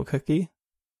individual cookie?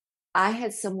 I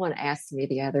had someone ask me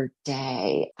the other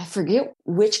day, I forget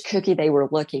which cookie they were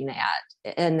looking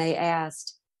at, and they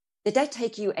asked, did that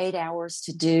take you 8 hours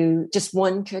to do just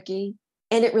one cookie?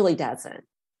 And it really doesn't,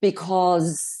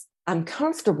 because I'm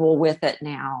comfortable with it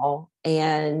now.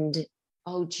 And,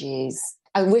 oh, geez,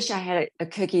 I wish I had a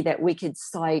cookie that we could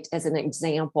cite as an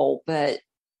example, but.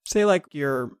 Say like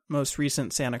your most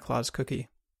recent Santa Claus cookie.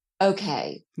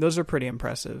 Okay. Those are pretty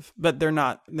impressive, but they're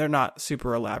not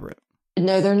super elaborate.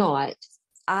 No, they're not.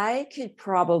 I could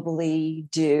probably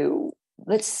do,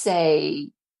 let's say,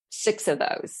 6 of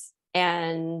those.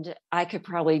 And I could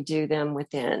probably do them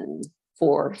within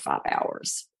 4 or 5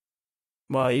 hours.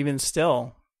 Well, even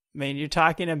still, I mean, you're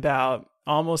talking about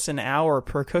almost an hour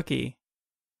per cookie.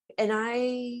 And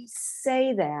I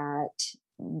say that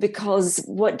because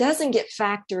what doesn't get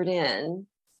factored in,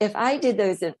 if I did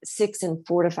those at 6 and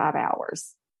 4 to 5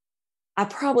 hours, I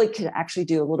probably could actually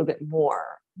do a little bit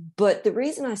more. But the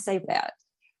reason I say that,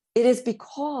 it is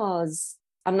because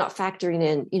I'm not factoring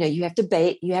in, you have to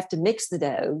bake, you have to mix the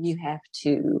dough, you have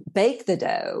to bake the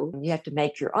dough, you have to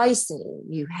make your icing,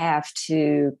 you have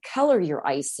to color your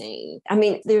icing. I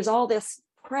mean, there's all this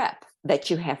prep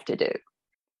that you have to do.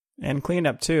 And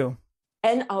cleanup too.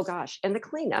 And oh gosh, and the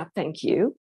cleanup, thank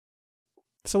you.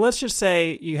 So let's just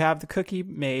say you have the cookie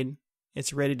made,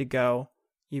 it's ready to go.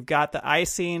 You've got the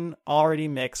icing already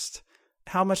mixed.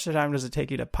 How much time does it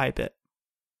take you to pipe it?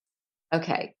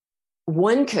 Okay.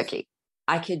 One cookie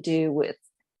I could do with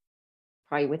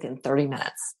probably within 30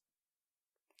 minutes.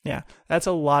 Yeah, that's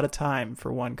a lot of time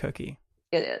for one cookie.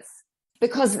 It is.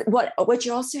 Because what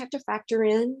you also have to factor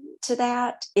in to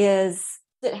that is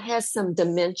it has some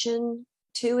dimension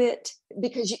to it,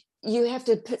 because you have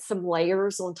to put some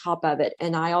layers on top of it.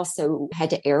 And I also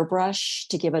had to airbrush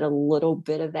to give it a little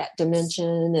bit of that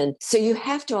dimension. And so you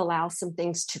have to allow some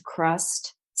things to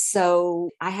crust. So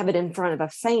I have it in front of a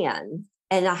fan,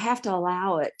 and I have to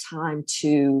allow it time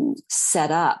to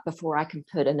set up before I can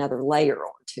put another layer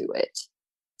onto it.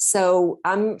 So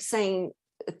I'm saying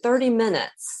 30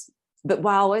 minutes, but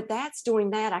while that's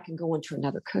doing that, I can go into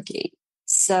another cookie.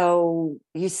 So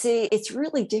you see, it's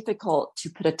really difficult to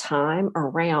put a time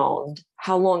around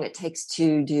how long it takes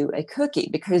to do a cookie,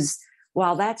 because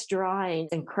while that's drying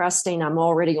and crusting, I'm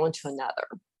already on to another.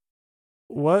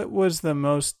 What was the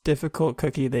most difficult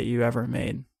cookie that you ever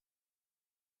made?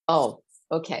 Oh,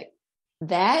 okay.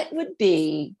 That would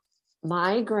be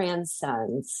my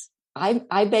grandson's.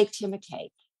 I baked him a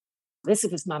cake. This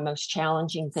was my most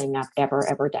challenging thing I've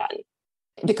ever done,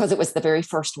 because it was the very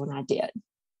first one I did.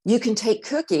 You can take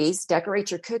cookies, decorate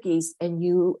your cookies, and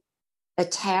you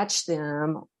attach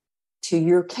them to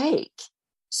your cake.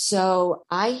 So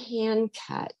I hand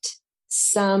cut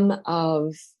some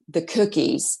of the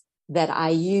cookies that I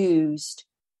used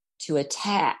to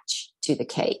attach to the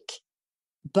cake.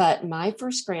 But my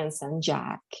first grandson,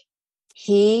 Jack,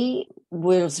 he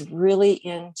was really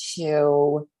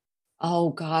into, oh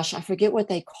gosh, I forget what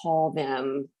they call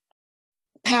them.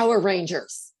 Power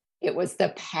Rangers. It was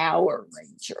the Power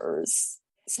Rangers.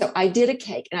 So I did a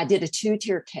cake, and I did a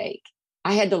 2-tier cake.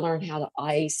 I had to learn how to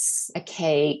ice a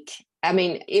cake. I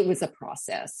mean, it was a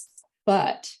process.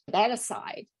 But that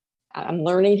aside, I'm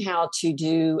learning how to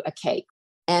do a cake.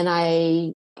 And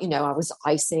I was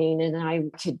icing, and I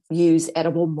could use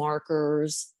edible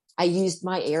markers. I used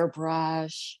my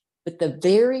airbrush. But the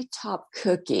very top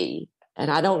cookie,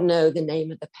 and I don't know the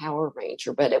name of the Power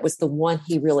Ranger, but it was the one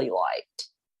he really liked.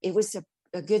 It was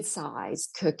a good size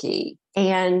cookie.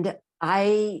 And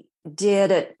I did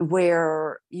it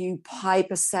where you pipe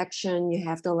a section, you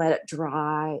have to let it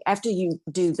dry. After you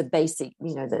do the basic,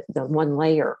 the one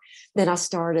layer, then I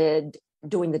started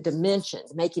doing the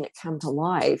dimensions, making it come to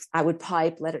life. I would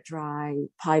pipe, let it dry,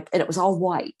 pipe, and it was all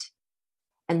white.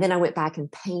 And then I went back and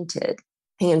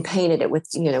hand painted it with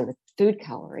food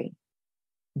coloring.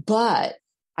 But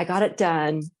I got it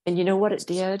done. And you know what it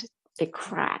did? It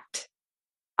cracked.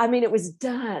 I mean, it was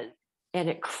done and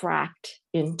it cracked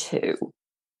in two.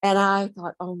 And I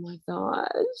thought, oh my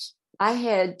gosh, I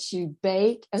had to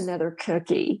bake another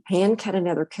cookie, hand cut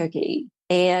another cookie.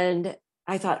 And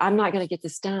I thought, I'm not going to get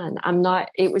this done.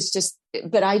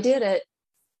 But I did it.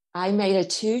 I made a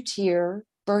 2-tier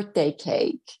birthday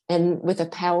cake and with a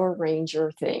Power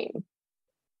Ranger theme.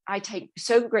 I take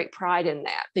so great pride in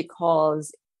that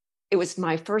because it was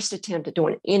my first attempt at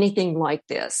doing anything like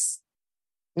this,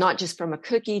 not just from a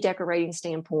cookie decorating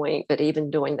standpoint, but even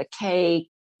doing the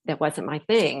cake. That wasn't my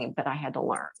thing, but I had to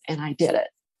learn, and I did it.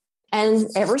 And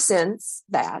ever since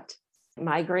that,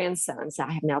 my grandsons,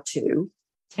 I have now 2,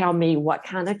 tell me what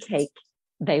kind of cake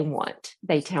they want.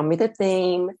 They tell me the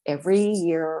theme every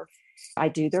year. I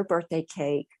do their birthday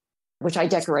cake, which I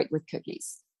decorate with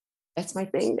cookies. That's my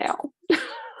thing now.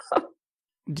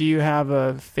 Do you have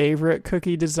a favorite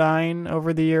cookie design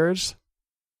over the years?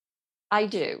 I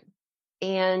do.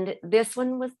 And this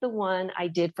one was the one I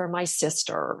did for my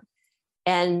sister.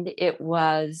 And it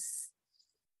was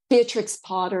Beatrix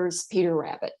Potter's Peter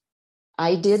Rabbit.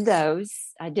 I did those.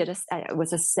 It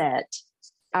was a set.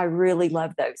 I really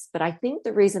love those. But I think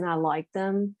the reason I liked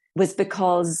them was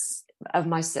because of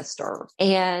my sister.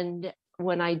 And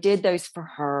when I did those for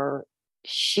her,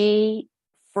 she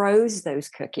froze those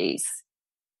cookies.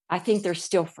 I think they're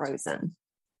still frozen.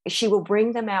 She will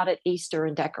bring them out at Easter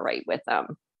and decorate with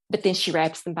them. But then she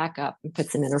wraps them back up and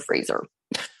puts them in her freezer.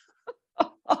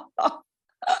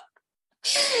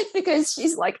 Because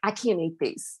she's like, I can't eat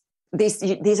these.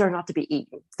 These are not to be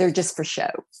eaten. They're just for show.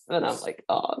 And I'm like,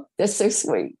 oh, that's so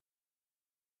sweet.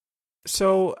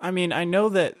 So, I mean, I know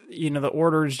that, the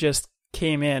orders just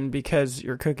came in because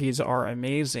your cookies are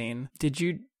amazing. Did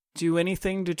you do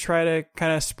anything to try to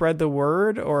kind of spread the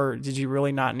word, or did you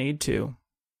really not need to?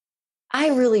 I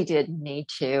really didn't need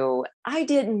to. I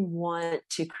didn't want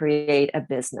to create a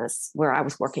business where I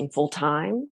was working full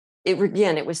time. It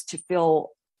was to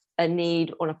fill a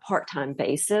need on a part-time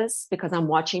basis because I'm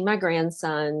watching my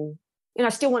grandson. I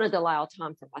still wanted to allow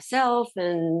time for myself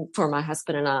and for my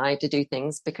husband and I to do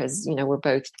things because, we're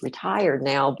both retired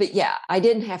now. But yeah, I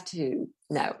didn't have to.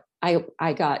 No,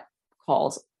 I got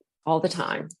calls all the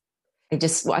time.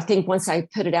 I think once I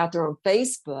put it out there on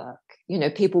Facebook,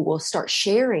 people will start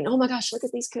sharing, oh my gosh, look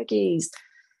at these cookies.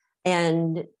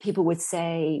 And people would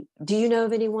say, do you know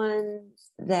of anyone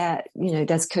that,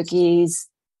 does cookies?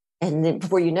 And then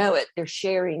before you know it, they're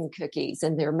sharing cookies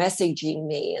and they're messaging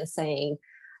me and saying,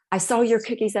 I saw your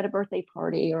cookies at a birthday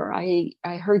party, or I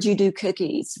heard you do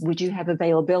cookies. Would you have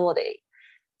availability?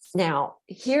 Now,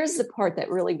 here's the part that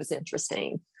really was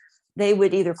interesting. They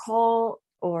would either call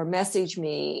or message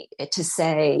me to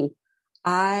say,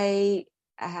 I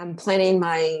am planning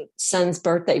my son's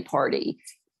birthday party.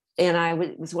 And I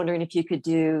was wondering if you could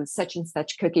do such and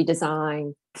such cookie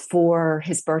design for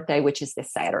his birthday, which is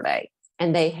this Saturday.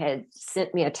 And they had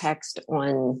sent me a text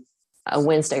on a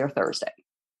Wednesday or Thursday.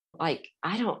 Like,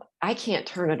 I can't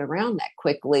turn it around that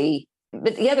quickly.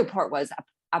 But the other part was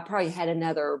I probably had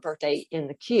another birthday in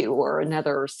the queue or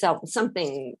another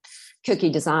something cookie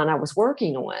design I was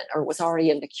working on or was already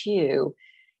in the queue.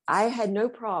 I had no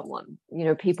problem,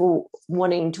 people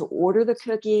wanting to order the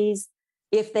cookies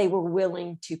if they were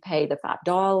willing to pay the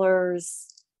 $5.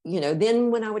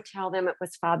 Then when I would tell them it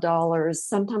was $5,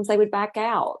 sometimes they would back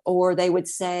out, or they would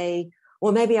say,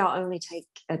 well, maybe I'll only take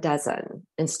a dozen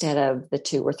instead of the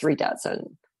 2 or 3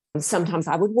 dozen. Sometimes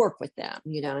I would work with them,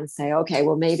 and say, okay,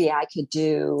 well, maybe I could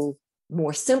do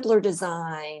more simpler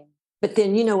design. But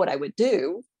then you know what I would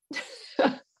do?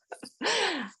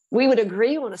 We would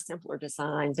agree on a simpler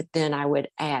design, but then I would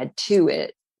add to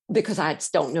it because I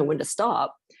just don't know when to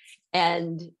stop.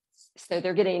 And so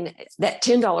they're getting that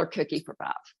 $10 cookie for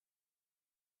 $5.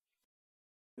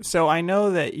 So I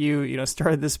know that you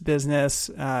started this business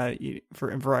for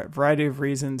a variety of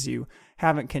reasons. You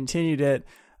haven't continued it.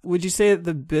 Would you say that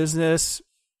the business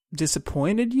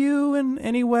disappointed you in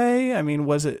any way? I mean,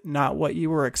 was it not what you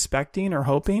were expecting or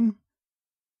hoping?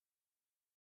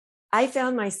 I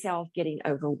found myself getting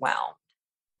overwhelmed,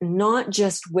 not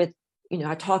just with,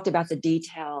 I talked about the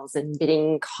details and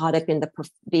getting caught up in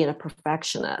being a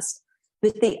perfectionist.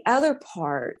 But the other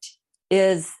part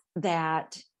is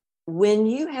that when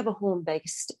you have a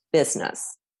home-based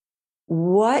business,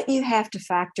 what you have to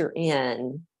factor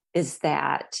in is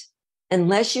that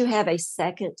unless you have a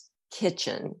second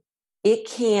kitchen, it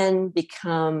can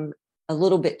become a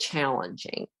little bit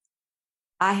challenging.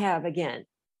 I have, again,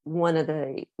 one of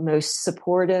the most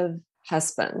supportive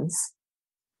husbands.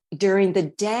 During the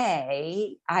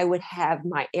day, I would have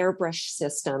my airbrush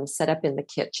system set up in the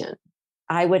kitchen.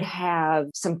 I would have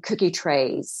some cookie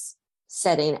trays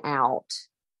setting out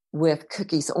with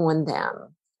cookies on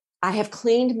them. I have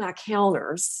cleaned my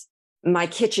counters. My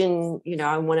kitchen,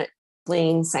 I want it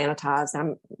clean, sanitized.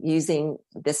 I'm using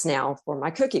this now for my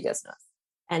cookie business.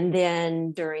 And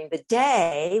then during the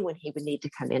day, when he would need to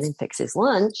come in and fix his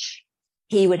lunch,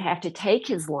 he would have to take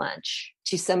his lunch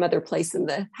to some other place in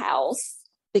the house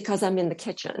because I'm in the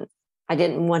kitchen. I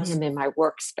didn't want him in my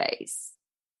workspace.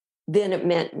 Then it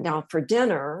meant now for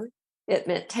dinner, it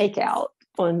meant takeout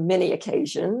on many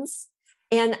occasions.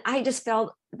 And I just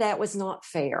felt that was not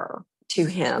fair to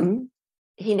him.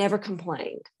 He never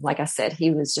complained. Like I said,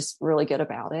 he was just really good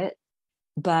about it.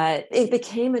 But it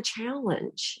became a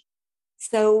challenge.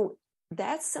 So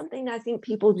that's something I think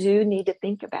people do need to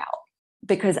think about,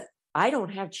 because I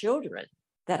don't have children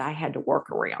that I had to work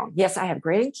around. Yes, I have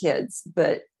grandkids,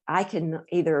 but I can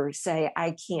either say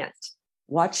I can't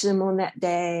watch them on that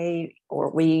day, or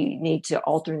we need to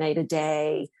alternate a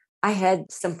day. I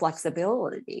had some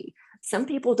flexibility. Some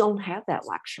people don't have that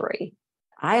luxury.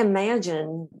 I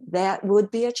imagine that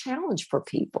would be a challenge for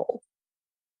people.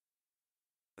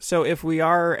 So if we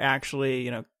are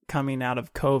actually, coming out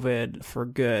of COVID for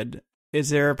good, is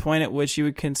there a point at which you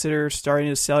would consider starting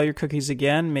to sell your cookies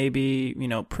again? Maybe,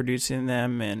 producing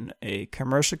them in a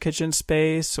commercial kitchen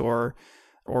space, or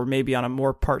maybe on a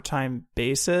more part-time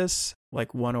basis,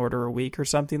 like one order a week or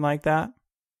something like that?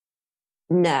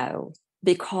 No,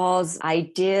 because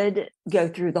I did go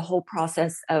through the whole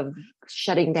process of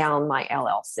shutting down my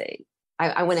LLC.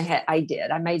 I went ahead,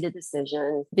 I made the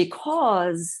decision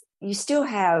because you still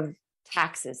have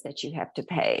taxes that you have to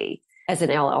pay as an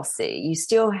LLC. You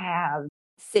still have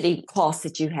city costs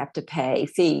that you have to pay,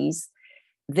 fees.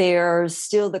 There's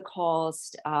still the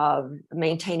cost of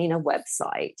maintaining a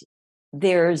website.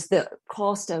 There's the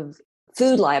cost of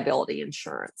food liability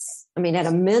insurance. I mean, at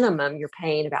a minimum, you're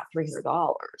paying about $300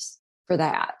 for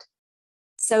that.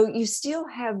 So you still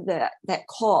have that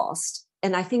cost.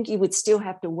 And I think you would still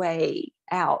have to weigh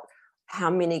out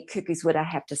how many cookies would I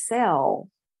have to sell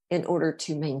in order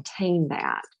to maintain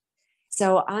that.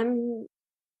 So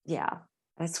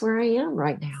that's where I am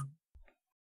right now.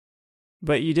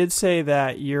 But you did say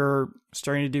that you're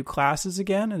starting to do classes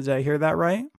again. Did I hear that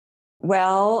right?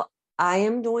 Well, I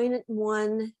am doing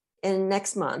one in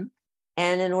next month.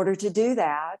 And in order to do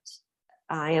that,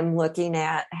 I am looking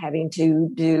at having to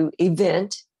do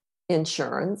event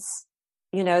insurance.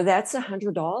 That's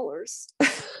 $100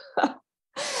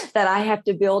 that I have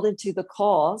to build into the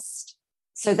cost.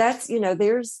 So that's,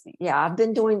 I've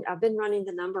been running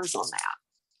the numbers on that.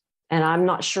 And I'm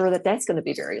not sure that that's going to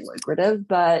be very lucrative,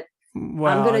 but I'm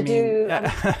going to do.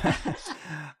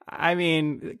 I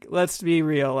mean, let's be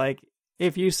real. Like,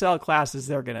 if you sell classes,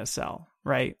 they're going to sell,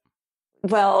 right?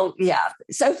 Well, yeah.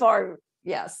 So far,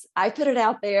 yes. I put it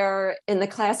out there and the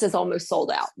class is almost sold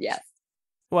out. Yes.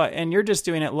 Well, and you're just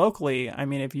doing it locally. I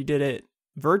mean, if you did it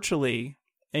virtually,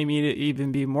 I mean, it'd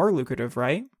even be more lucrative,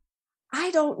 right?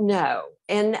 I don't know.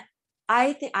 And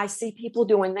I think I see people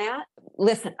doing that.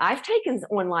 Listen, I've taken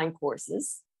online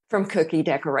courses from cookie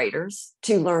decorators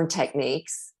to learn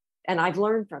techniques, and I've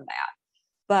learned from that.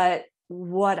 But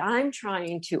what I'm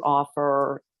trying to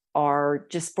offer are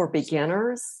just for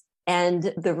beginners.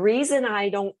 And the reason I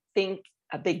don't think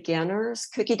a beginner's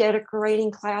cookie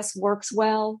decorating class works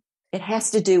well, it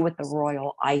has to do with the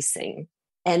royal icing.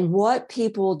 And what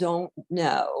people don't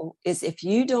know is if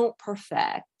you don't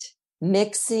perfect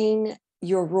mixing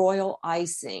your royal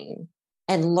icing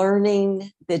and learning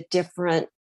the different,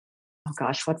 oh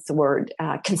gosh, what's the word?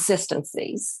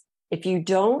 Consistencies. If you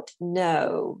don't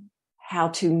know how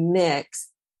to mix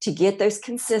to get those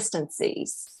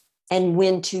consistencies and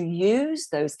when to use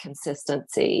those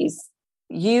consistencies,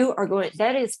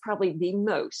 that is probably the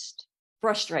most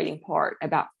frustrating part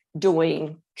about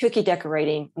doing cookie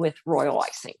decorating with royal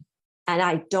icing. And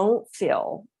I don't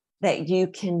feel that you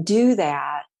can do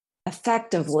that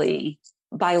effectively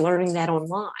by learning that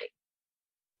online.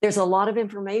 There's a lot of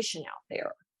information out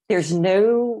there. There's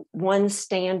no one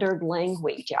standard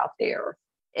language out there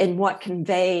in what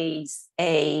conveys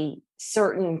a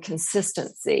certain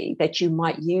consistency that you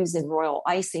might use in royal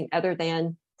icing other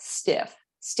than stiff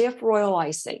royal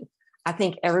icing. I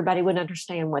think everybody would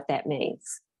understand what that means.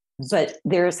 But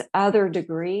there's other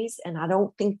degrees, and I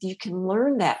don't think you can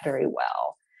learn that very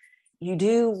well. You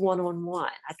do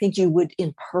one-on-one. I think you would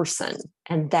in person.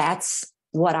 And that's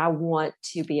what I want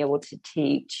to be able to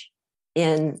teach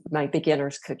in my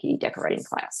beginner's cookie decorating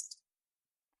class.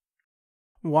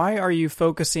 Why are you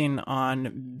focusing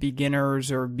on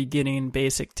beginners or beginning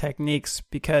basic techniques?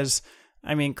 Because,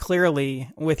 I mean,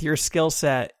 clearly with your skill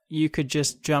set, you could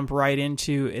just jump right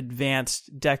into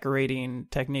advanced decorating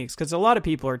techniques, because a lot of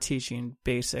people are teaching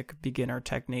basic beginner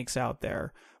techniques out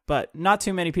there, but not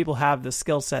too many people have the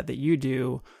skill set that you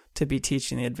do to be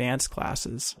teaching the advanced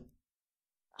classes.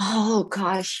 Oh,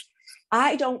 gosh,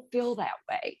 I don't feel that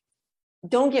way.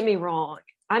 Don't get me wrong.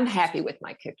 I'm happy with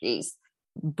my cookies.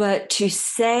 But to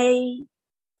say,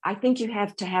 I think you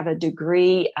have to have a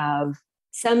degree of,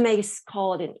 some may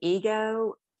call it an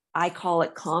ego. I call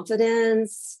it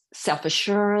confidence,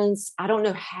 self-assurance. I don't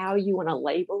know how you want to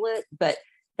label it, but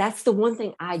that's the one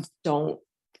thing I don't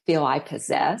feel I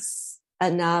possess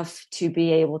enough to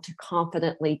be able to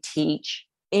confidently teach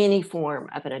any form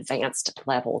of an advanced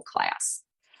level class.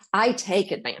 I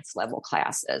take advanced level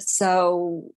classes.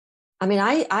 So, I mean,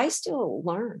 I still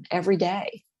learn every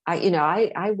day.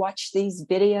 I watch these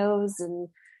videos and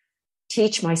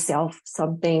teach myself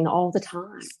something all the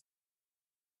time.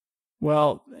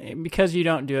 Well, because you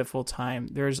don't do it full time,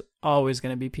 there's always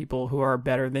going to be people who are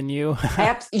better than you.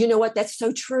 You know what? That's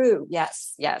so true.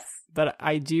 Yes, yes. But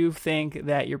I do think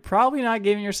that you're probably not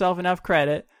giving yourself enough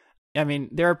credit. I mean,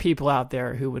 there are people out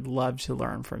there who would love to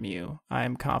learn from you.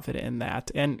 I'm confident in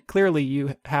that. And clearly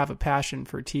you have a passion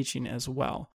for teaching as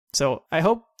well. So I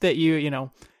hope that you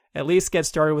at least get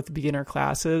started with the beginner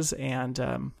classes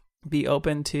and be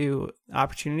open to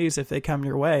opportunities if they come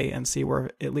your way and see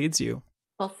where it leads you.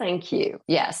 Well, thank you.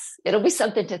 Yes, it'll be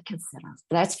something to consider.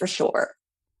 That's for sure.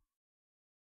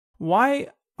 Why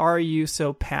are you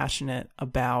so passionate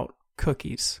about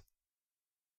cookies?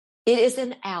 It is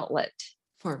an outlet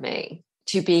for me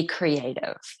to be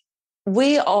creative.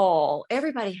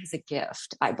 Everybody has a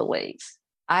gift, I believe.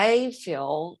 I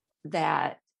feel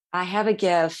that I have a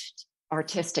gift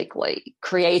artistically,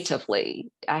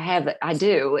 creatively. I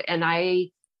do. And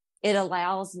it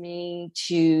allows me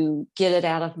to get it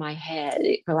out of my head.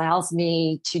 It allows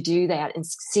me to do that and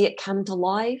see it come to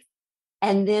life.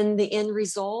 And then the end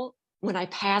result, when I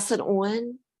pass it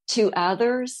on to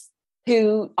others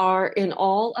who are in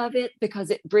awe of it because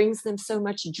it brings them so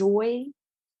much joy,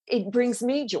 it brings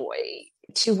me joy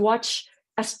to watch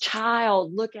a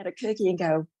child look at a cookie and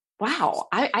go, wow,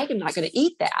 I am not going to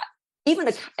eat that.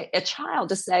 Even a child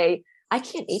to say, I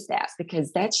can't eat that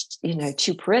because that's,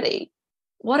 too pretty.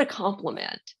 What a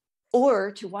compliment.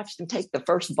 Or to watch them take the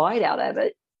first bite out of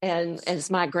it. And as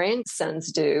my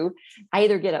grandsons do, I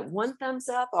either get a 1 thumbs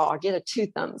up or I get a 2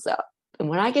 thumbs up. And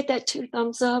when I get that 2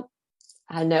 thumbs up,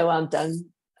 I know I've done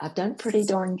pretty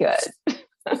darn good.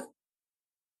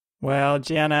 Well,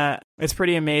 Janna, it's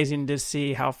pretty amazing to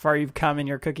see how far you've come in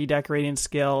your cookie decorating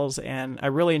skills. And I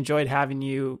really enjoyed having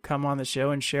you come on the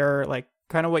show and share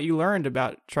kind of what you learned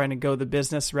about trying to go the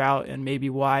business route and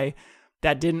maybe why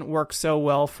that didn't work so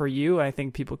well for you. I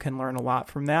think people can learn a lot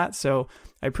from that. So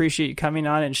I appreciate you coming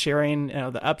on and sharing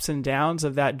the ups and downs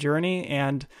of that journey.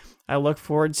 And I look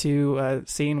forward to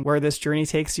seeing where this journey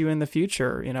takes you in the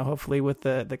future, hopefully with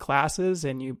the classes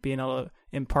and you being able to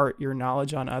impart your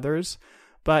knowledge on others.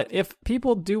 But if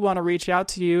people do want to reach out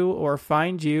to you or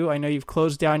find you, I know you've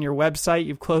closed down your website,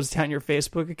 you've closed down your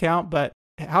Facebook account, but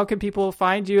how can people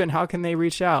find you and how can they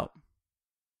reach out?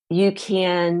 You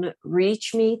can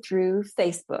reach me through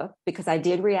Facebook because I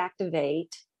did reactivate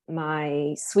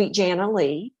my Sweet Janna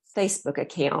Lee Facebook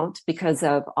account because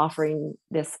of offering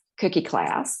this cookie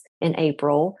class in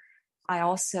April. I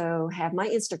also have my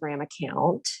Instagram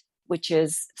account, which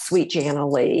is Sweet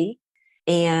Janna Lee.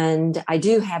 And I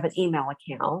do have an email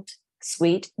account,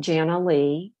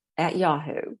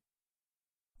 sweetjannalee@yahoo.com.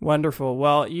 Wonderful.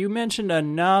 Well, you mentioned a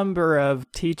number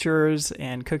of teachers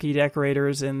and cookie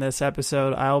decorators in this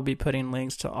episode. I'll be putting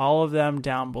links to all of them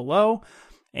down below.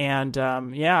 And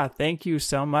thank you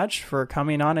so much for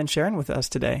coming on and sharing with us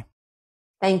today.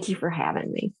 Thank you for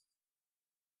having me.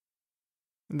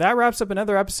 That wraps up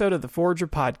another episode of the Forager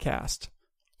Podcast.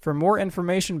 For more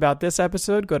information about this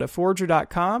episode, go to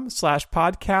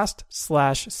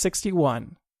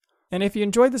forager.com/podcast/61. And if you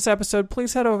enjoyed this episode,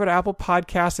 please head over to Apple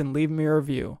Podcasts and leave me a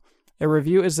review. A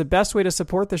review is the best way to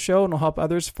support the show and will help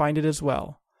others find it as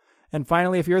well. And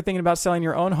finally, if you're thinking about selling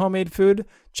your own homemade food,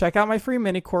 check out my free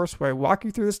mini course where I walk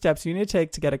you through the steps you need to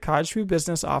take to get a cottage food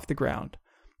business off the ground.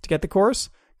 To get the course,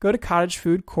 go to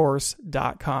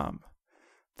cottagefoodcourse.com.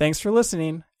 Thanks for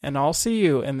listening, and I'll see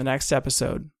you in the next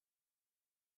episode.